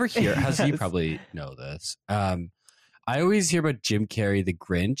you ever hear? Yes. You probably know this. I always hear about Jim Carrey, the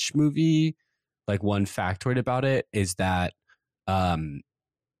Grinch movie. Like, one factoid about it is that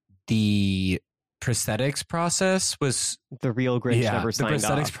the prosthetics process was the real Grinch never signed off. The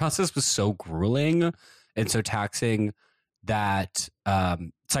prosthetics process was so grueling and so taxing that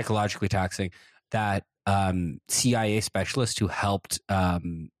psychologically taxing that CIA specialists who helped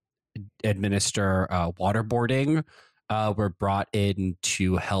administer waterboarding were brought in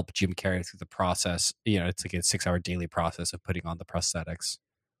to help Jim Carrey through the process. You know, it's like a 6-hour daily process of putting on the prosthetics.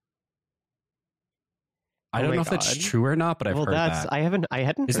 I don't know if that's true or not, but I've heard that. I hadn't.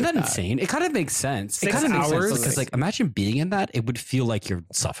 Isn't heard that insane? It kind of makes sense. 6 it kind of makes hours? sense because, like, imagine being in that. It would feel like you're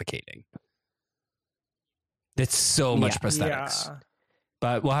suffocating. It's so much prosthetics. Yeah.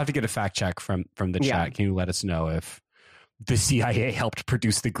 But we'll have to get a fact check from the chat. Can you let us know if the CIA helped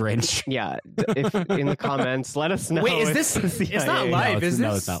produce the Grinch? Yeah, if in the comments, let us know. Wait, is this? It's not live, is this?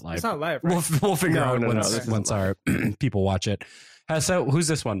 No, it's not live. It's not live. Right? We'll figure out once our people watch it. So who's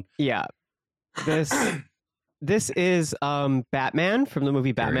this one? Yeah, this is Batman from the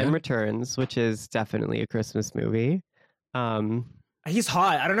movie Batman Returns, which is definitely a Christmas movie. He's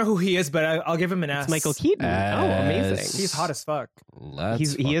hot. I don't know who he is, but I'll give him an S. It's Michael Keaton. Oh, amazing. He's hot as fuck.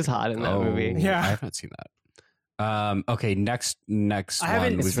 He is hot in that movie. Yeah, I have not seen that. Okay, next I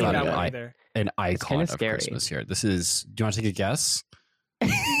haven't one. We've seen got that one either. An icon of scary. Christmas here. This is. Do you want to take a guess?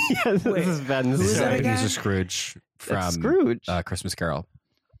 This is Ben's. Who's that again? Ebenezer Scrooge from Scrooge. Christmas Carol.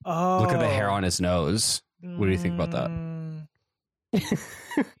 Oh, Look at the hair on his nose. What do you think about that?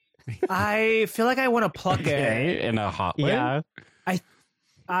 I feel like I want to pluck it in a hot way. Yeah.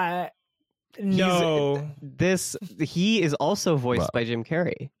 No. He is also voiced by Jim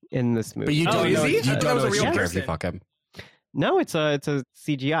Carrey in this movie. But you don't know. You don't know real Jim Carrey person. if you fuck him. No, it's a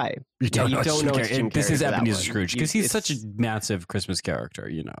CGI. You don't know it's Jim This Carrey is for that Ebenezer one. Scrooge because he's such a massive Christmas character.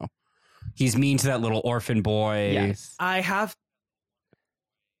 You know, he's mean to that little orphan boy. Yes. I have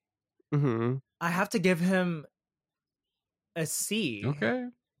Mm-hmm. I have to give him a C. Okay.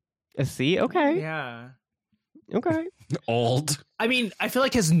 A C? Okay. Yeah. Okay. Old. I mean, I feel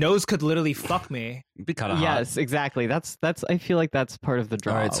like his nose could literally fuck me. Be kind of hot. Yes, exactly. That's. I feel like that's part of the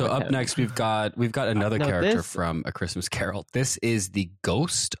draw. All right. So up next, we've got another Now character this- from A Christmas Carol. This is the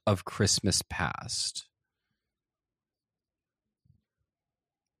Ghost of Christmas Past.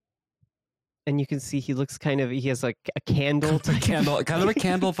 And you can see he looks he has like a candle type. Kind of a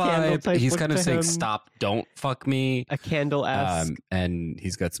candle vibe. type He's look kind of to saying, him. "Stop! Don't fuck me." A candle-esque. And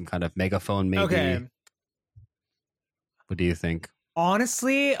he's got some kind of megaphone. Maybe. Okay. What do you think?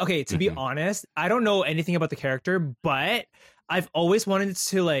 Honestly, okay, to be honest, I don't know anything about the character, but I've always wanted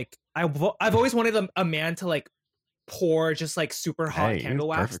to like I've always wanted a man to like pour just like super hot candle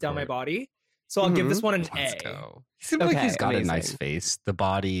wax perfect down for my it. body. So I'll give this one an Let's A. go. He seems like he's got amazing. a nice face. The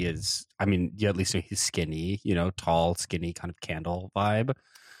body is, I mean, you at least know he's skinny, you know, tall, skinny, kind of candle vibe.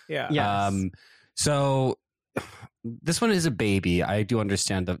 Yeah. Yes. So this one is a baby. I do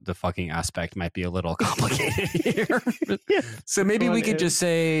understand the fucking aspect might be a little complicated here. So maybe we could just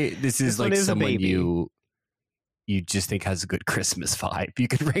say this is like someone you just think has a good Christmas vibe. You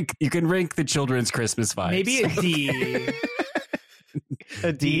can rank the children's Christmas vibes. Maybe a D.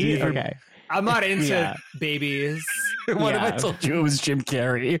 A D? Okay. I'm not into babies. What if I told you it was Jim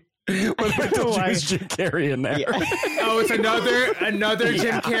Carrey? What if I told you it was Jim Carrey in there? Yeah. Oh, it's another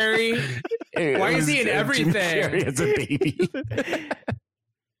Jim Carrey. Why is he in everything? Jim Carrey as a baby.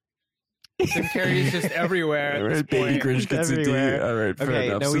 Jim Carrey is just everywhere. At this Baby point. Grinch gets Everywhere. a D. All right, fair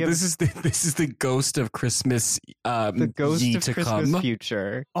enough. So this is the ghost of Christmas. The ghost ye of to Christmas come.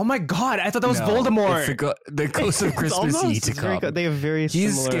 future. Oh my god! I thought that was No, Voldemort. it's the ghost of Christmas ye to come. They have very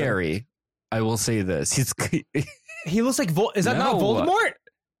He's similar. scary. I will say this. He looks like is that not No. Voldemort?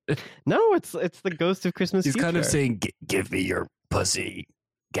 No, it's the ghost of Christmas He's future. kind of saying, "Give me your pussy,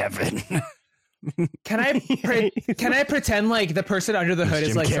 Kevin." Can I pretend like the person under the hood is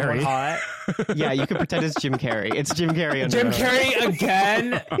Jim like Carrey. someone hot? Yeah, you can pretend it's Jim Carrey. It's Jim Carrey. Under Jim the hood. Carrey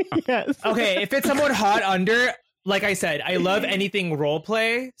again. Yes. Okay, if it's someone hot under, like I said, I love anything role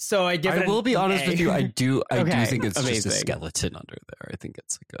play, so I give it. I will be honest with you. I do Okay, think it's just a amazing. skeleton under there. I think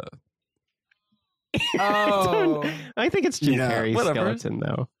it's like a. Oh, I think it's Jim Yeah, Carrey's whatever. skeleton,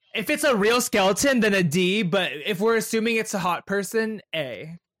 though. if it's a real skeleton, then a D. But if we're assuming it's a hot person,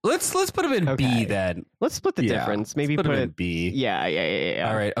 A. Let's put him in Okay. B then. Let's split the Yeah, difference. Maybe Let's put him in it. B. Yeah.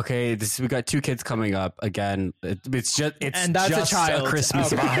 All right. Okay. We got two kids coming up again. It's just And that's a just child.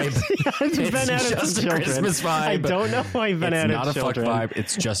 Christmas Okay. vibe. It's It's Ben added just some a children. Christmas vibe. I don't know why Ben It's added not a fuck children. vibe.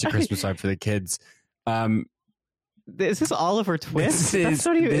 It's just a Christmas vibe for the kids. Is this Oliver Twist? This is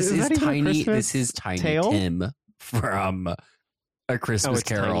tiny. This is Tiny tale? Tim from A Christmas it's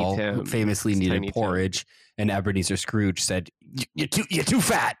Tiny Carol, Tim. who famously It's needed Tiny Tim. porridge, and Ebenezer Scrooge said, "You're too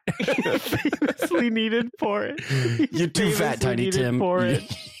fat. Famously needed porridge. You're too fat, Famously Tiny needed Tim.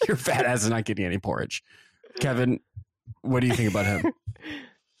 porridge. Your fat ass is not getting any porridge." Kevin, what do you think about him?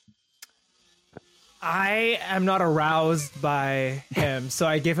 I am not aroused by him, so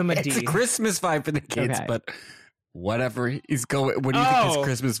I give him a D. It's a Christmas vibe for the kids, Okay. but whatever he's going. What do you think his Oh.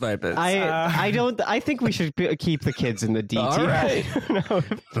 Christmas vibe is? I don't. I think we should keep the kids in the D tier. All right. No.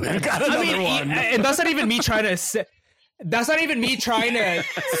 I got another one. And that's not even me trying to say. That's not even me trying to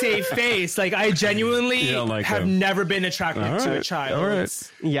save face. Like I genuinely You don't like have him. never been attracted All to a right, child all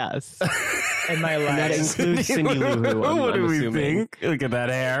right. Yes. in my And that life. includes Cindy Lou Who. What do I'm we assuming. think? Look at that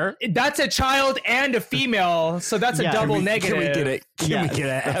hair. That's a child and a female, so that's a Yeah. double Can we negative. get it? Can Yes, we get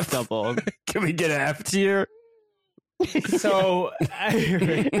an that's F? double. Can we get an F tier? So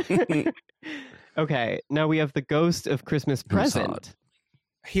Okay. Now we have the ghost of Christmas present.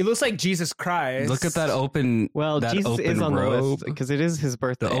 he looks like Jesus Christ. Look at that open. Well, that Jesus open is on the robe. list because it is his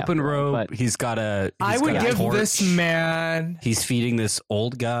birthday. The open after all, robe. but He's got a. I he's would got a give torch. this man. He's feeding this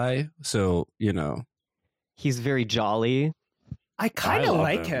old guy, so you know. he's very jolly. I kind I of love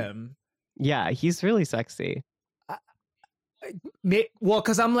like him. him. Yeah, he's really sexy. Well,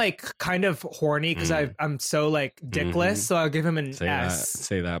 because I'm like kind of horny because I'm so like dickless, so I'll give him an Say S. that.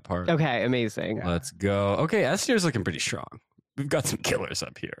 Say that part. Okay, amazing. Yeah. Let's go. Okay, S tier's looking pretty strong. We've got some killers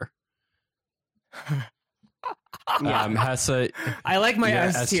up here. Yeah. Hessa. I like my yeah,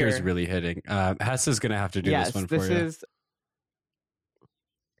 S tier. is really hitting. Hessa's gonna have to do Yes, this one for you.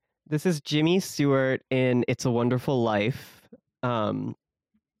 This is Jimmy Stewart in "It's a Wonderful Life," a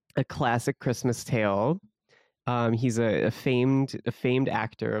classic Christmas tale. He's a famed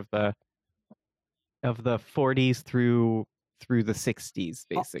actor of the 40s through the 60s,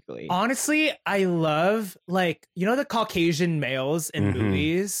 basically. Honestly, I love like the Caucasian males in Mhm.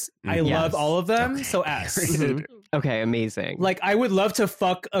 movies. I Mhm. love Yes. all of them. Okay. So S. Mhm. Okay, amazing. Like I would love to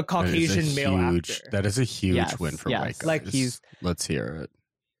fuck a That is Caucasian male huge, actor. That is a huge Yes, win for yes. white guys. Like, Let's hear it.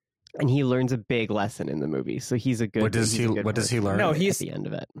 And he learns a big lesson in the movie, so he's a good. What does he's a he- good what does he person learn? No, at he's- the end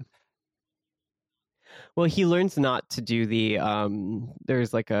of it. Well, he learns not to do the.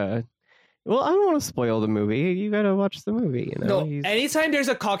 There's like a. Well, I don't want to spoil the movie. You gotta watch the movie. You know. No, anytime there's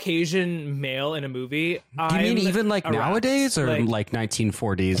a Caucasian male in a movie, Do you mean even like aroused. nowadays or Like- like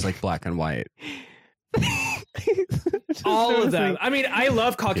 1940s, like black and white? Just all of them. noticing I mean, I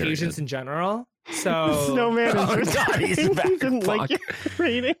love Caucasians Period. in general. the So Snowman Oh, is God, he's he back. didn't like Fuck. your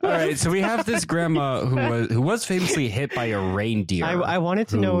rating. All right, so we have this grandma who was famously hit by a reindeer. I wanted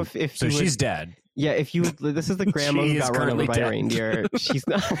to know if so you she's would, dead. yeah, if you would, this is the grandma She who is got run currently over by dead. a reindeer. She's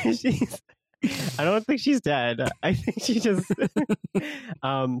not. She's. I don't think she's dead. I think she just.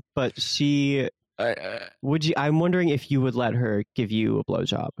 But she would you? I'm wondering if you would let her give you a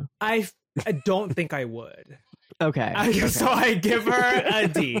blowjob. I don't think I would. Okay. So I give her a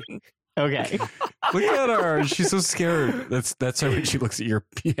D. Okay. Look at her; she's so scared. That's her when she looks at your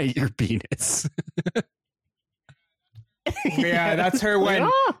penis. Yeah, that's her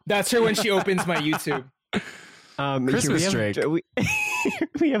when she opens my YouTube. Here Christmas we have, Drake.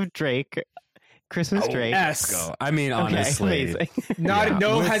 We have Drake Christmas Drake. S. Go. I mean, honestly,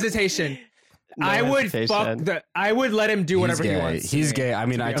 no hesitation. No I would hesitation. I would let him do whatever he wants. He's gay. I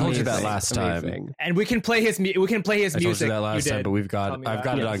mean, I told you that last time, and we can play his music. I told you that last time, but I've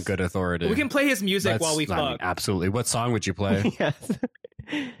got it on good authority. We can play his music while we fuck. Absolutely. What song would you play? Yes.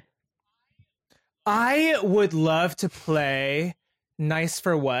 I would love to play "Nice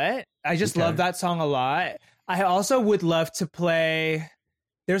for What." I just love that song a lot. I also would love to play.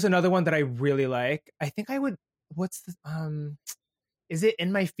 There's another one that I really like. I think I would. What's the Is it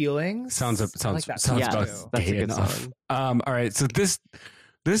 "In My Feelings"? Sounds like that. sounds about that's gay a good enough. song. All right. So this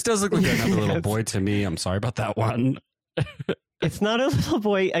does look like another little boy to me. I'm sorry about that one. It's not a little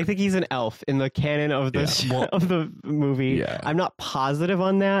boy. I think he's an elf in the canon of the of the movie. Yeah. I'm not positive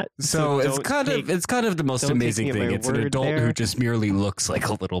on that. So it's kind of the most amazing thing. It's an adult who just merely looks like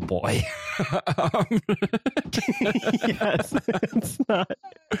a little boy. Yes, it's not.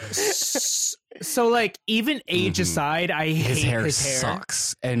 So like even age aside, I hate his hair.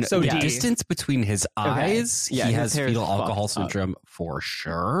 Sucks, and so the deep. distance between his eyes, Yeah, he his has hair is fetal alcohol fucked up. syndrome for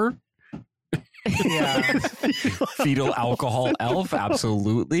sure. Yeah. Fetal alcohol elf,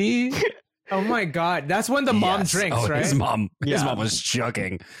 absolutely. Oh my god, that's when the mom drinks, right? His mom was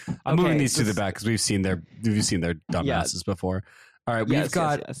chugging. I'm moving these to the back because we've seen their dumbasses before. All right, we've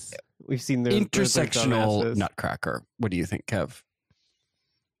got yes. We've seen the intersectional dumbasses. nutcracker. What do you think, Kev?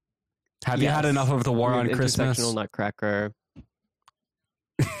 Have you had enough of the war on Christmas? Intersectional nutcracker.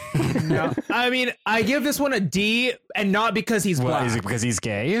 No, I mean, I give this one a D, and not because he's black. Is it because he's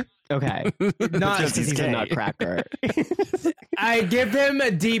gay? Okay, Not because he's a nutcracker. I give him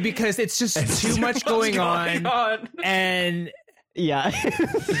a D because it's just too much going on, and yeah,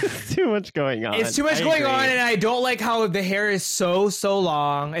 too much going on. it's too much going on, and I don't like how the hair is so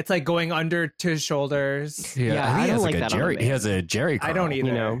long. It's like going under to his shoulders. Yeah, I don't like that on him. He has a Jerry curl. I don't either.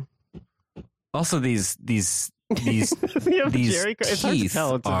 You know, Also, these these Jerry, it's hard to teeth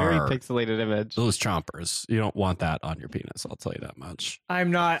tell. It's a very are pixelated image. those chompers. You don't want that on your penis. I'll tell you that much.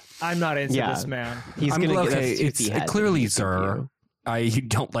 I'm not into this man. He's gonna get okay. us It's clearly Zur. You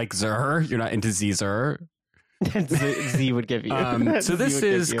don't like Zur. You're not into Z-Zur. Z would give you. So this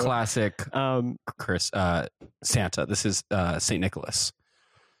is classic Santa. This is Saint Nicholas.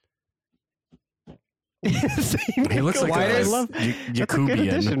 He looks like That's a Jacobian. good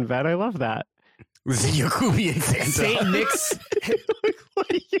addition, Ben. I love that. This is Jacobian Santa. Saint Nick's.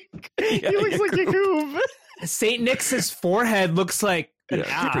 He looks like Jacob. Saint Nick's forehead looks like an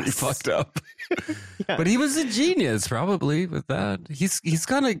ass. Pretty fucked up. Yeah. But he was a genius, probably, with that. He's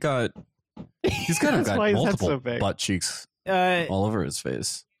kind of got multiple butt cheeks all over his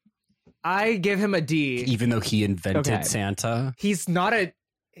face. I give him a D. Even though he invented Santa, he's not attractive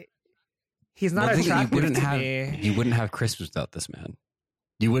to me. You wouldn't have Christmas without this man.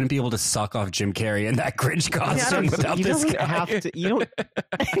 You wouldn't be able to suck off Jim Carrey in that Grinch costume without this guy. You don't.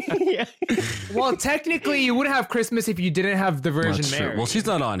 Yeah. Well, technically, you wouldn't have Christmas if you didn't have the Virgin Mary. Well, she's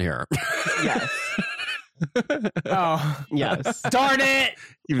not on here. Yes. Oh, Yes. darn it!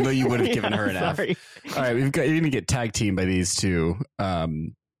 Even though you would have given her an F. Sorry. All right, you're gonna get tag teamed by these two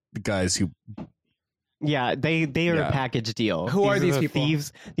guys who. Yeah, they are a package deal. Who are these people?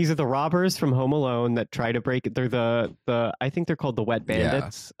 Thieves. These are the robbers from Home Alone that try to break it. They're the I think they're called the Wet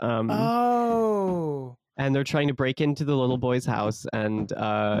Bandits. Oh. And they're trying to break into the little boy's house, and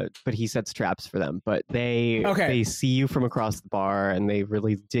but he sets traps for them. But they see you from across the bar, and they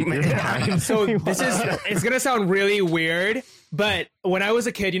really dig your time. So it's gonna sound really weird, but when I was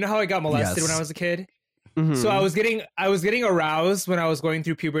a kid, you know how I got molested when I was a kid? Mm-hmm. So I was getting aroused when I was going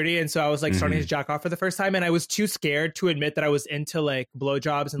through puberty, and so I was like starting to jack off for the first time, and I was too scared to admit that I was into like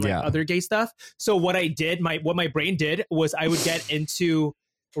blowjobs and like other gay stuff. So what my brain did was I would get into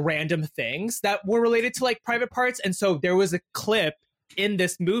random things that were related to like private parts, and so there was a clip in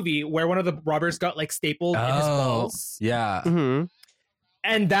this movie where one of the robbers got like stapled in his balls. Yeah. Mm-hmm.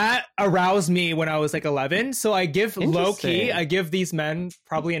 And that aroused me when I was like 11. So I give I give these men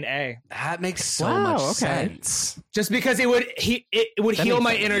probably an A. That makes so much sense. Just because it would heal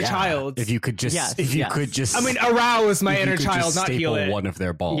my inner child. If you could just, I mean, arouse my inner child, not heal it. One of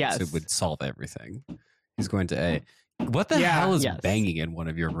their balls, it would solve everything. He's going to A. What the hell is banging in one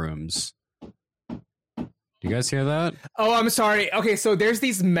of your rooms? You guys hear that? Oh, I'm sorry. Okay, so there's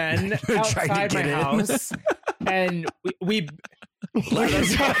these men outside my house, and we let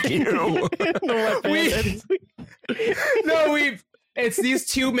us fuck you. It's these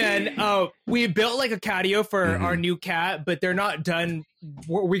two men. We built like a catio for our new cat, but they're not done.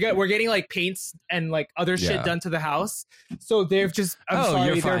 We're getting like paints and like other shit done to the house. So they've just.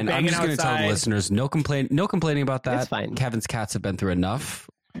 You're fine. I'm just going to tell the listeners, no complaining about that. That's fine. Kevin's cats have been through enough.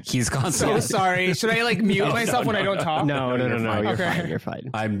 He's constantly. So sorry. Should I mute myself when I don't talk? No. You're Okay. fine. You're fine.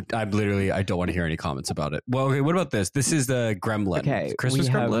 I'm literally. I don't want to hear any comments about it. Well, okay. What about this? This is the gremlin. Okay, Christmas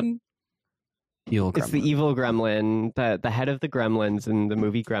gremlin. Evil gremlin. It's the evil gremlin, the head of the gremlins in the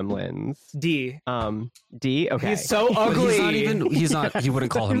movie Gremlins. D. D. Okay. He's so ugly. He's not. He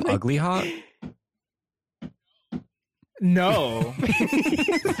wouldn't call him ugly hot. No,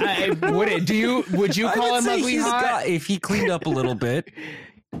 I wouldn't. Would you call him ugly hot? If he cleaned up a little bit,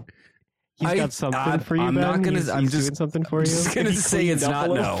 He's got something for you. I'm Ben? not gonna. I'm just doing something for you. Just gonna say it's not.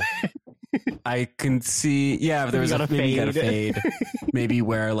 No. I can see. Yeah, if there was maybe got a fade. Maybe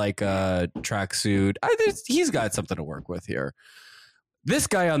wear like a tracksuit. He's got something to work with here. This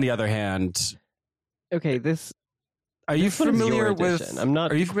guy, on the other hand. Okay, this. Are you familiar with? I'm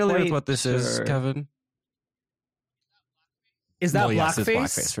not. Are you familiar with what this sure. is, Kevin? Is that blackface? Yes, it's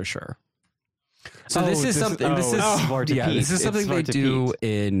blackface for sure. So this is something. This is something they do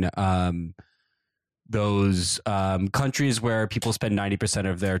in those countries where people spend 90%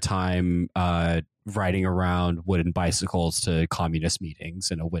 of their time riding around wooden bicycles to communist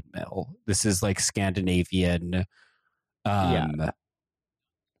meetings in a windmill. This is like Scandinavian, Dutch.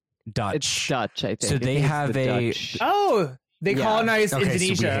 It's Dutch, I think. So they have a. Dutch. Oh, they colonized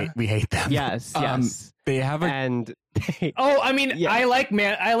Indonesia. So we hate them. Yes. They have a. And I mean, yeah. I like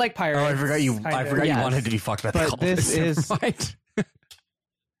pirates. Oh, I forgot you. I forgot you wanted to be fucked by the But this is.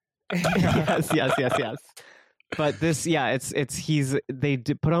 yes. But this, they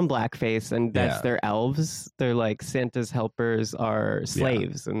put on blackface, and that's their elves. They're like Santa's helpers are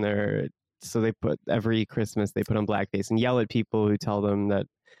slaves, and so they put every Christmas they put on blackface and yell at people who tell them that,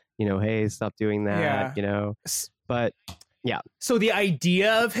 hey, stop doing that, But yeah. So the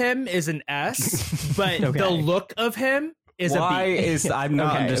idea of him is an S, but the look of him is a B. I'm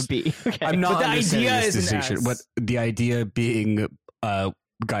not a B. Okay. I'm not. But the idea is an S. What the idea being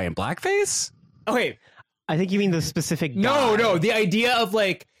guy in blackface? Okay. I think you mean the specific guy. No, the idea of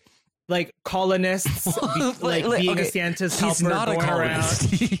like colonists being a Santa's helper. He's not a colonist.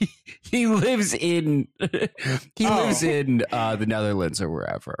 He lives in lives in the Netherlands or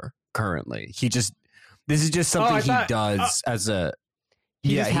wherever currently. This is just something he does as a.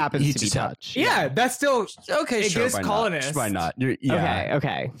 He just happens to be Dutch. Yeah, that's still okay. It sure, is colonist. Why not?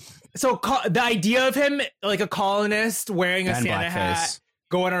 Okay. So the idea of him like a colonist wearing a and Santa hat,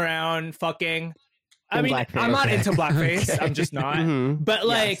 going around fucking. I mean, blackface. I'm not into blackface. Okay. I'm just not. Mm-hmm.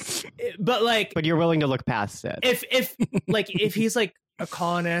 But you're willing to look past it. If he's like a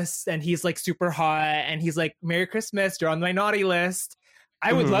colonist and he's like super hot and he's like, "Merry Christmas, you're on my naughty list,"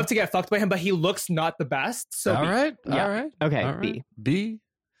 I would love to get fucked by him, but he looks not the best. So all right. Okay, all right. B.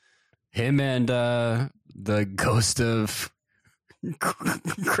 Him and the ghost of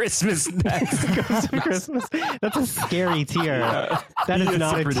Christmas next. Ghost of Christmas. That's a scary tier. That is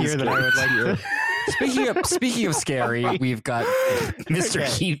not a tier that I would like to. Speaking of scary, we've got Mr.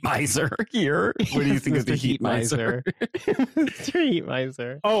 Heat Miser here. What do you think of the Heat Miser? Mr. Heat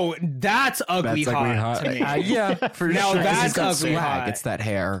Miser. Oh, that's ugly hot to me. Yeah, for now sure. That's ugly hot. It's that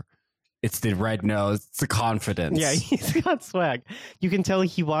hair. It's the red nose. It's the confidence. Yeah, he's got swag. You can tell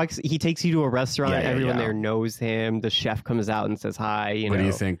he takes you to a restaurant. Everyone there knows him. The chef comes out and says hi. What do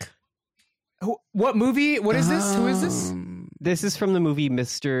you think? What movie? What is this? Who is this? This is from the movie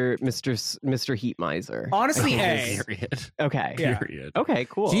Mr. Heat Miser. Honestly, period. Okay. Yeah. Period. Okay,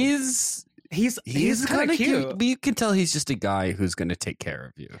 cool. He's kind of cute. But you can tell he's just a guy who's going to take care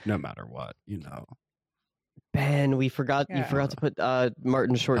of you no matter what, Ben, you forgot to put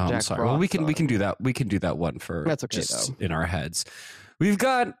Martin Short Jack Frost. Well, we can do that. We can do that one for that's okay, just in our heads. We've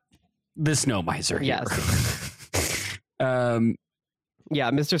got the Snow Miser here. Yes. Yeah,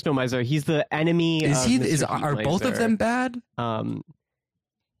 Mr. Snow Miser. He's the enemy. Are both of them bad? I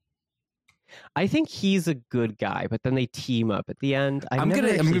think he's a good guy, but then they team up at the end. I'm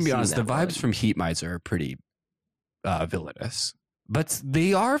gonna be honest. The vibes from Heat Miser are pretty villainous, but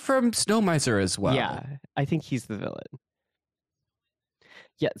they are from Snow Miser as well. Yeah, I think he's the villain.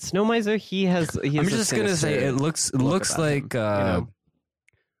 Yeah, Snow Miser. I'm just gonna say it looks like. Let's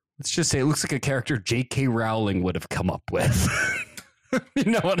just say it looks like a character J.K. Rowling would have come up with. You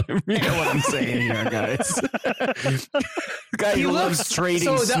know what I'm saying here, guys. The guy who loves trading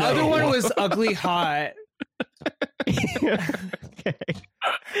So snow. the other one was ugly hot.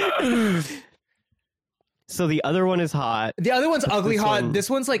 So the other one is hot. The other one's ugly hot. This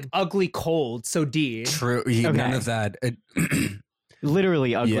one's like ugly cold. So D. True. None of that.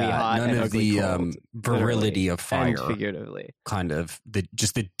 Literally ugly hot. None and of ugly the cold, virility of fire. And figuratively. Kind of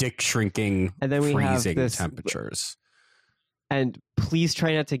just the dick shrinking, and then we freezing have this, temperatures. And please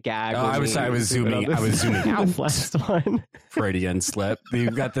try not to gag. I was zooming out. This last one. Freudian slip.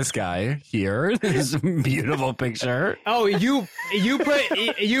 You've got this guy here. This beautiful picture. Oh, you put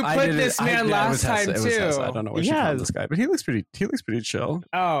this man last time too. I don't know what you call this guy, but he looks pretty chill.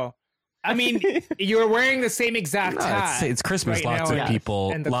 Oh. I mean, you're wearing the same exact hat. It's Christmas. Right lots now, of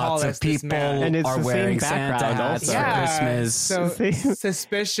people and are wearing Santa hats also. for Christmas. So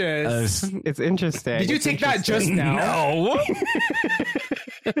suspicious. It's interesting. Did you take that just now?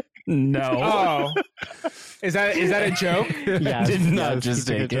 No. No. Oh. Is that a joke? Yes, Did not just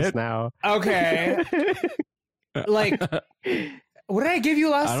take it just now. Okay. Like, what did I give you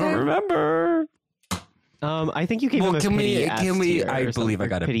last time? I don't remember. I think you gave him a pity S tier I believe I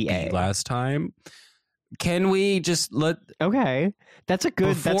got a B last time. Can we just let? Okay, that's a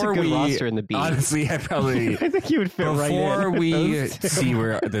good roster in the B. Honestly, I think you would fit right in. Before we see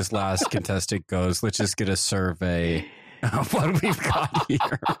where this last contestant goes, let's just get a survey of what we've got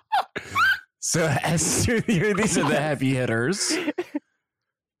here. So, Esther, these are the heavy hitters.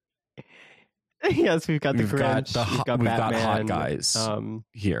 Yes, we've got the Grinch. We've got hot guys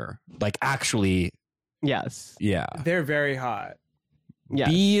here. Like, actually. Yes. Yeah. They're very hot. Yes.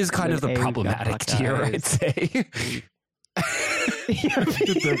 B is kind of the problematic tier, I'd say.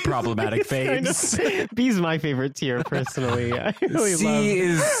 The problematic phase. B's my favorite tier, personally. I really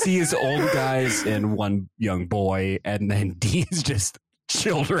C is old guys and one young boy, and then D is just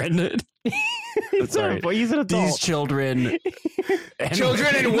children. He's not a boy, he's an adult. These children.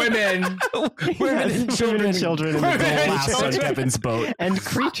 Children and women. Women and children. Children and last on Kevin's boat. And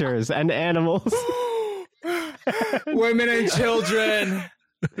creatures and animals. Women and children.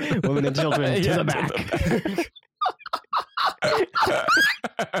 Women and children to the back.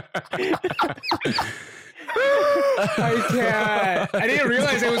 I can't. I didn't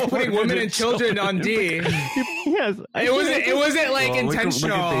realize I was putting women and children on D. Yes, it wasn't like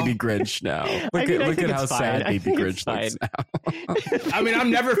intentional. Look at Baby Grinch now. Look at how sad Baby Grinch looks now. I mean,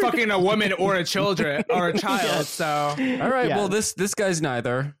 I'm never fucking a woman or a child. Yes. So all right. Yes. Well, this guy's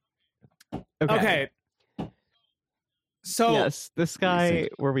neither. Okay. So yes, this guy.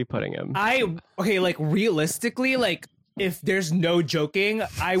 Where are we putting him? Like realistically, like. If there's no joking,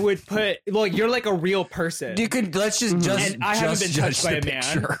 I would put you're like a real person. You could and I haven't been touched by a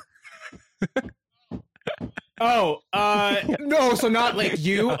man. No, so not like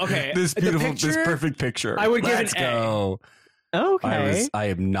you. Okay, this perfect picture. I would give Let's an go. A. Okay, I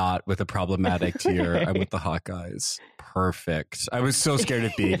am not with a problematic tier. I'm with the hot guys. Perfect. I was so scared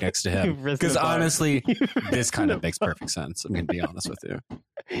of being next to him because honestly, this kind of makes perfect sense. I'm going to be honest with you.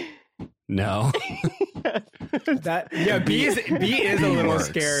 No. B is a little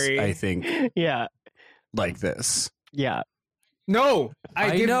scary. I think. Yeah. Like this. Yeah. No,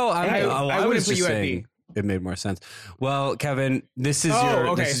 I wouldn't put you at B. It made more sense. Well, Kevin, this is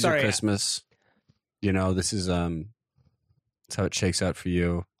your Christmas. You know, this is that's how it shakes out for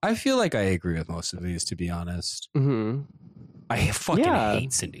you. I feel like I agree with most of these, to be honest. Mm-hmm. I fucking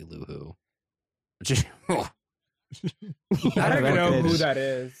hate Cindy Lou Who. I don't even know who that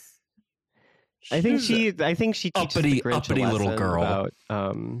is. I think she teaches uppity little girl. About,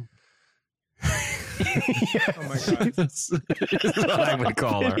 Oh my god, that's what I would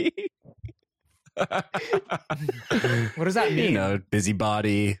call her. What does that mean? You know,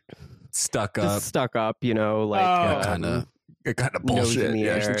 busybody, stuck up. You know, like kind of bullshit.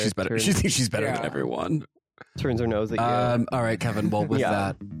 Yeah, she thinks she's better. She thinks she's better than everyone. Turns her nose at you. All right, Kevin. Well, with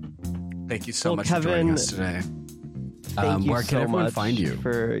that, thank you so much for joining us today. Thank you where can everyone find you?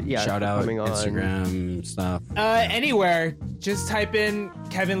 Shout out Instagram stuff. Anywhere. Just type in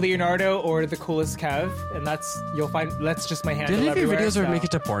Kevin Leonardo or the coolest Kev, and you'll find that's just my handle. Did any of your videos ever make it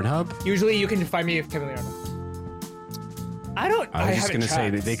to Pornhub? Usually, you can find me with Kevin Leonardo. I was just gonna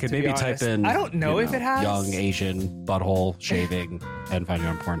say they could maybe type in. I don't know if it has young Asian butthole shaving and find you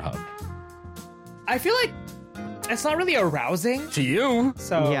on Pornhub. I feel like it's not really arousing to you.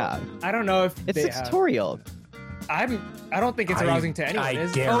 So yeah, I don't know if it's a tutorial. I don't think it's arousing to anyone. I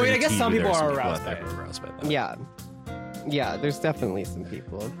guess some people are aroused by that. Yeah, there's definitely some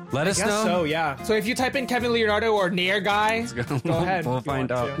people. Let us know. So yeah. So if you type in Kevin Leonardo or Nair Guy, go ahead. We'll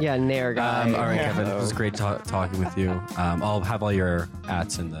find out. Yeah, Nair Guy. All right, Kevin. It was great talking with you. I'll have all your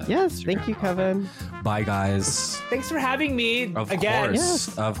ats in the. Yes, Instagram. Thank you, Kevin. Bye, guys. Thanks for having me of again.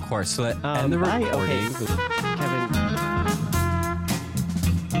 Course, of course. So end the recording. Okay. Kevin.